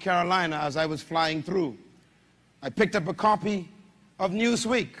Charlotte, North Carolina, as I was flying through. I picked up a copy of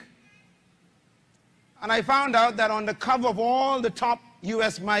Newsweek. And I found out that on the cover of all the top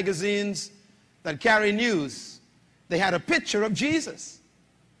U.S. magazines that carry news, they had a picture of Jesus.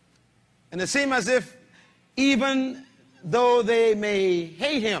 And it seemed as if even though they may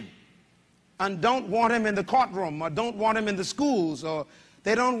hate him and don't want him in the courtroom or don't want him in the schools or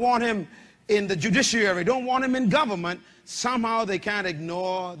they don't want him in the judiciary, don't want him in government, somehow they can't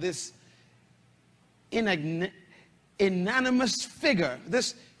ignore this inanimous figure,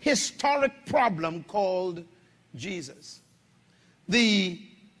 this historic problem called Jesus. The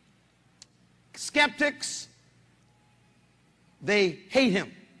skeptics, they hate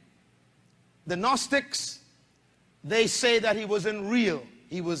him. The Gnostics, they say that he wasn't real.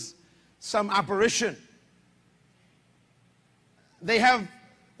 He was some apparition. They have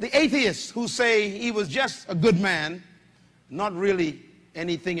the atheists who say he was just a good man, not really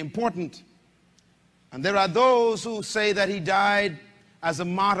anything important. And there are those who say that he died as a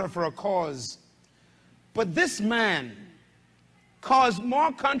martyr for a cause. But this man caused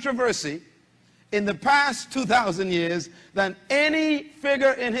more controversy in the past 2,000 years than any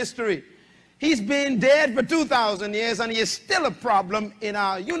figure in history. He's been dead for 2,000 years and he is still a problem in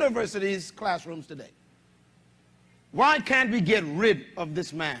our universities' classrooms today. Why can't we get rid of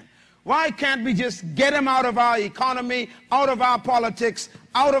this man? Why can't we just get him out of our economy, out of our politics,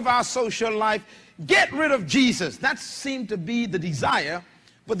 out of our social life? Get rid of Jesus. That seemed to be the desire,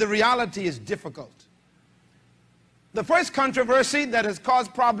 but the reality is difficult. The first controversy that has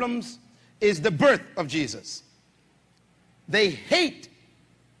caused problems is the birth of Jesus. They hate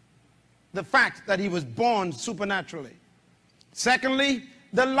the fact that he was born supernaturally. Secondly,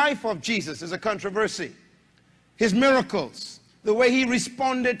 the life of Jesus is a controversy. His miracles, the way he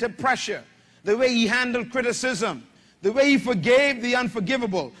responded to pressure, the way he handled criticism, the way he forgave the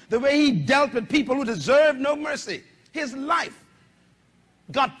unforgivable, the way he dealt with people who deserved no mercy. His life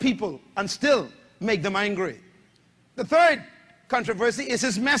got people and still make them angry. The third controversy is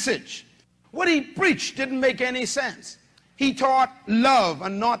his message. What he preached didn't make any sense. He taught love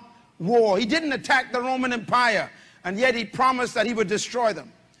and not war. He didn't attack the Roman Empire, and yet he promised that he would destroy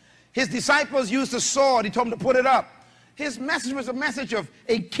them. His disciples used a sword. He told them to put it up. His message was a message of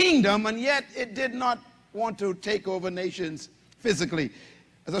a kingdom, and yet it did not want to take over nations physically.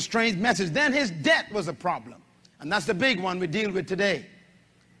 It's a strange message. Then his death was a problem, and that's the big one we deal with today.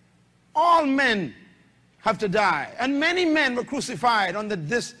 All men have to die, and many men were crucified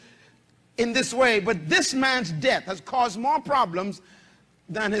in this way, but this man's death has caused more problems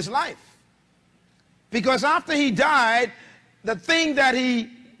than his life. Because after he died, the thing that he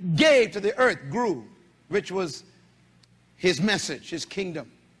gave to the earth grew, which was his message, his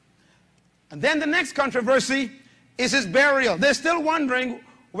kingdom. And then the next controversy is his burial. They're still wondering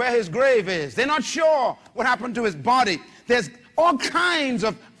where his grave is. They're not sure what happened to his body. There's all kinds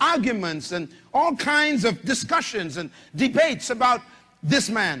of arguments and all kinds of discussions and debates about this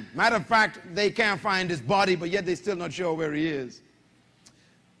man. Matter of fact, they can't find his body, but yet they're still not sure where he is.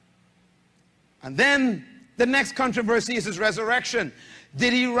 And then the next controversy is his resurrection.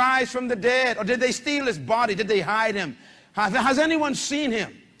 Did he rise from the dead, or did they steal his body? Did they hide him? Has anyone seen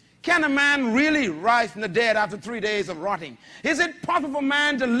him? Can a man really rise from the dead after 3 days of rotting? Is it possible for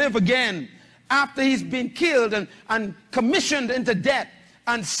man to live again after he's been killed and commissioned into death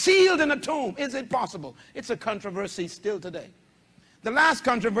and sealed in a tomb? Is it possible? It's a controversy still today. The last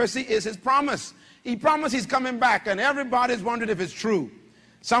controversy is his promise. He promised he's coming back, and everybody's wondering if it's true.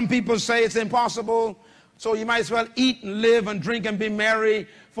 Some people say it's impossible, so you might as well eat and live and drink and be merry,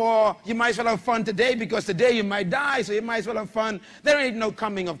 for you might as well have fun today, because today you might die, so you might as well have fun. There ain't no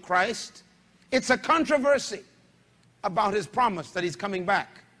coming of Christ. It's a controversy about his promise that he's coming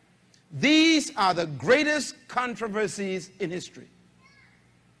back. These are the greatest controversies in history.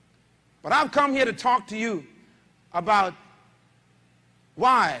 But I've come here to talk to you about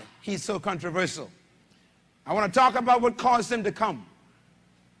why he's so controversial. I want to talk about what caused him to come.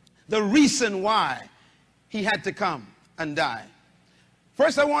 The reason why he had to come and die.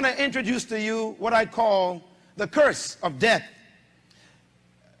 First, I want to introduce to you what I call the curse of death.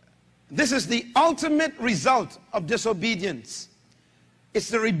 This is the ultimate result of disobedience. It's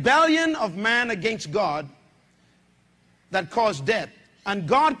the rebellion of man against God that caused death. And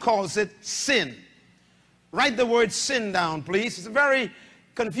God calls it sin. Write the word sin down, please. It's a very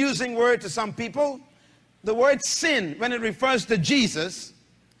confusing word to some people. The word sin, when it refers to Jesus,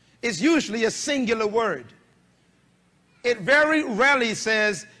 is usually a singular word. It very rarely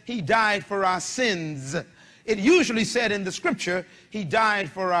says he died for our sins. It usually said in the scripture, he died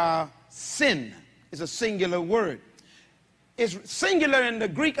for our sin. It's a singular word. It's singular in the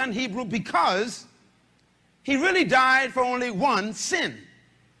Greek and Hebrew because he really died for only one sin.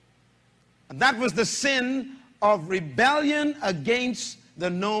 And that was the sin of rebellion against the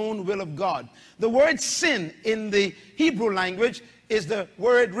known will of God. The word sin in the Hebrew language is the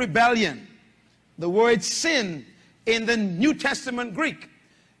word rebellion. The word sin in the New Testament Greek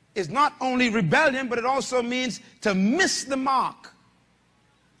is not only rebellion, but it also means to miss the mark.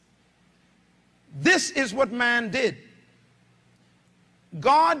 This is what man did.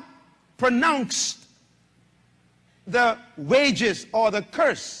 God pronounced the wages or the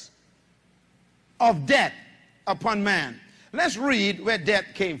curse of death upon man. Let's read where death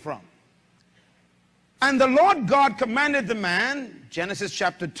came from. And the Lord God commanded the man, Genesis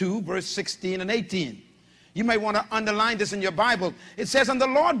chapter 2, verse 16 and 18. You may want to underline this in your Bible. It says, and the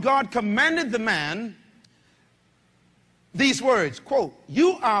Lord God commanded the man these words, quote,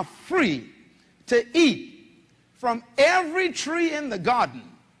 you are free to eat from every tree in the garden,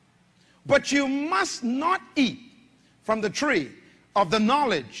 but you must not eat from the tree of the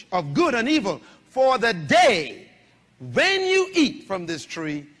knowledge of good and evil, for the day when you eat from this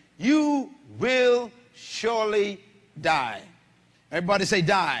tree, you will surely die. Everybody say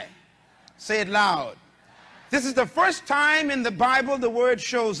die. Say it loud. This is the first time in the Bible the word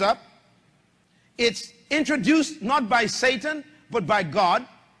shows up. It's introduced not by Satan, but by God.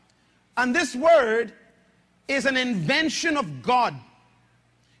 And this word is an invention of God.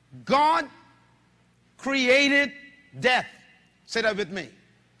 God created death. Say that with me.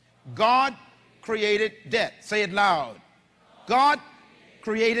 God created death. Say it loud. God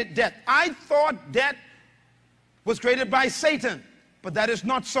created death. I thought death was created by Satan, but that is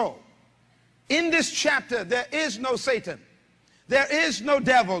not so. In this chapter, there is no Satan. There is no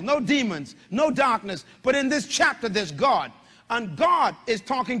devil, no demons, no darkness. But in this chapter, there's God. And God is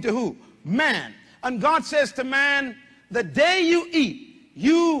talking to who? Man. And God says to man, the day you eat,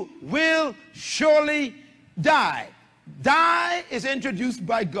 you will surely die. Die is introduced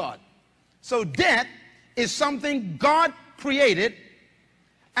by God. So death is something God created,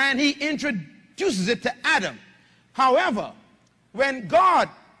 and he introduces it to Adam. However, when God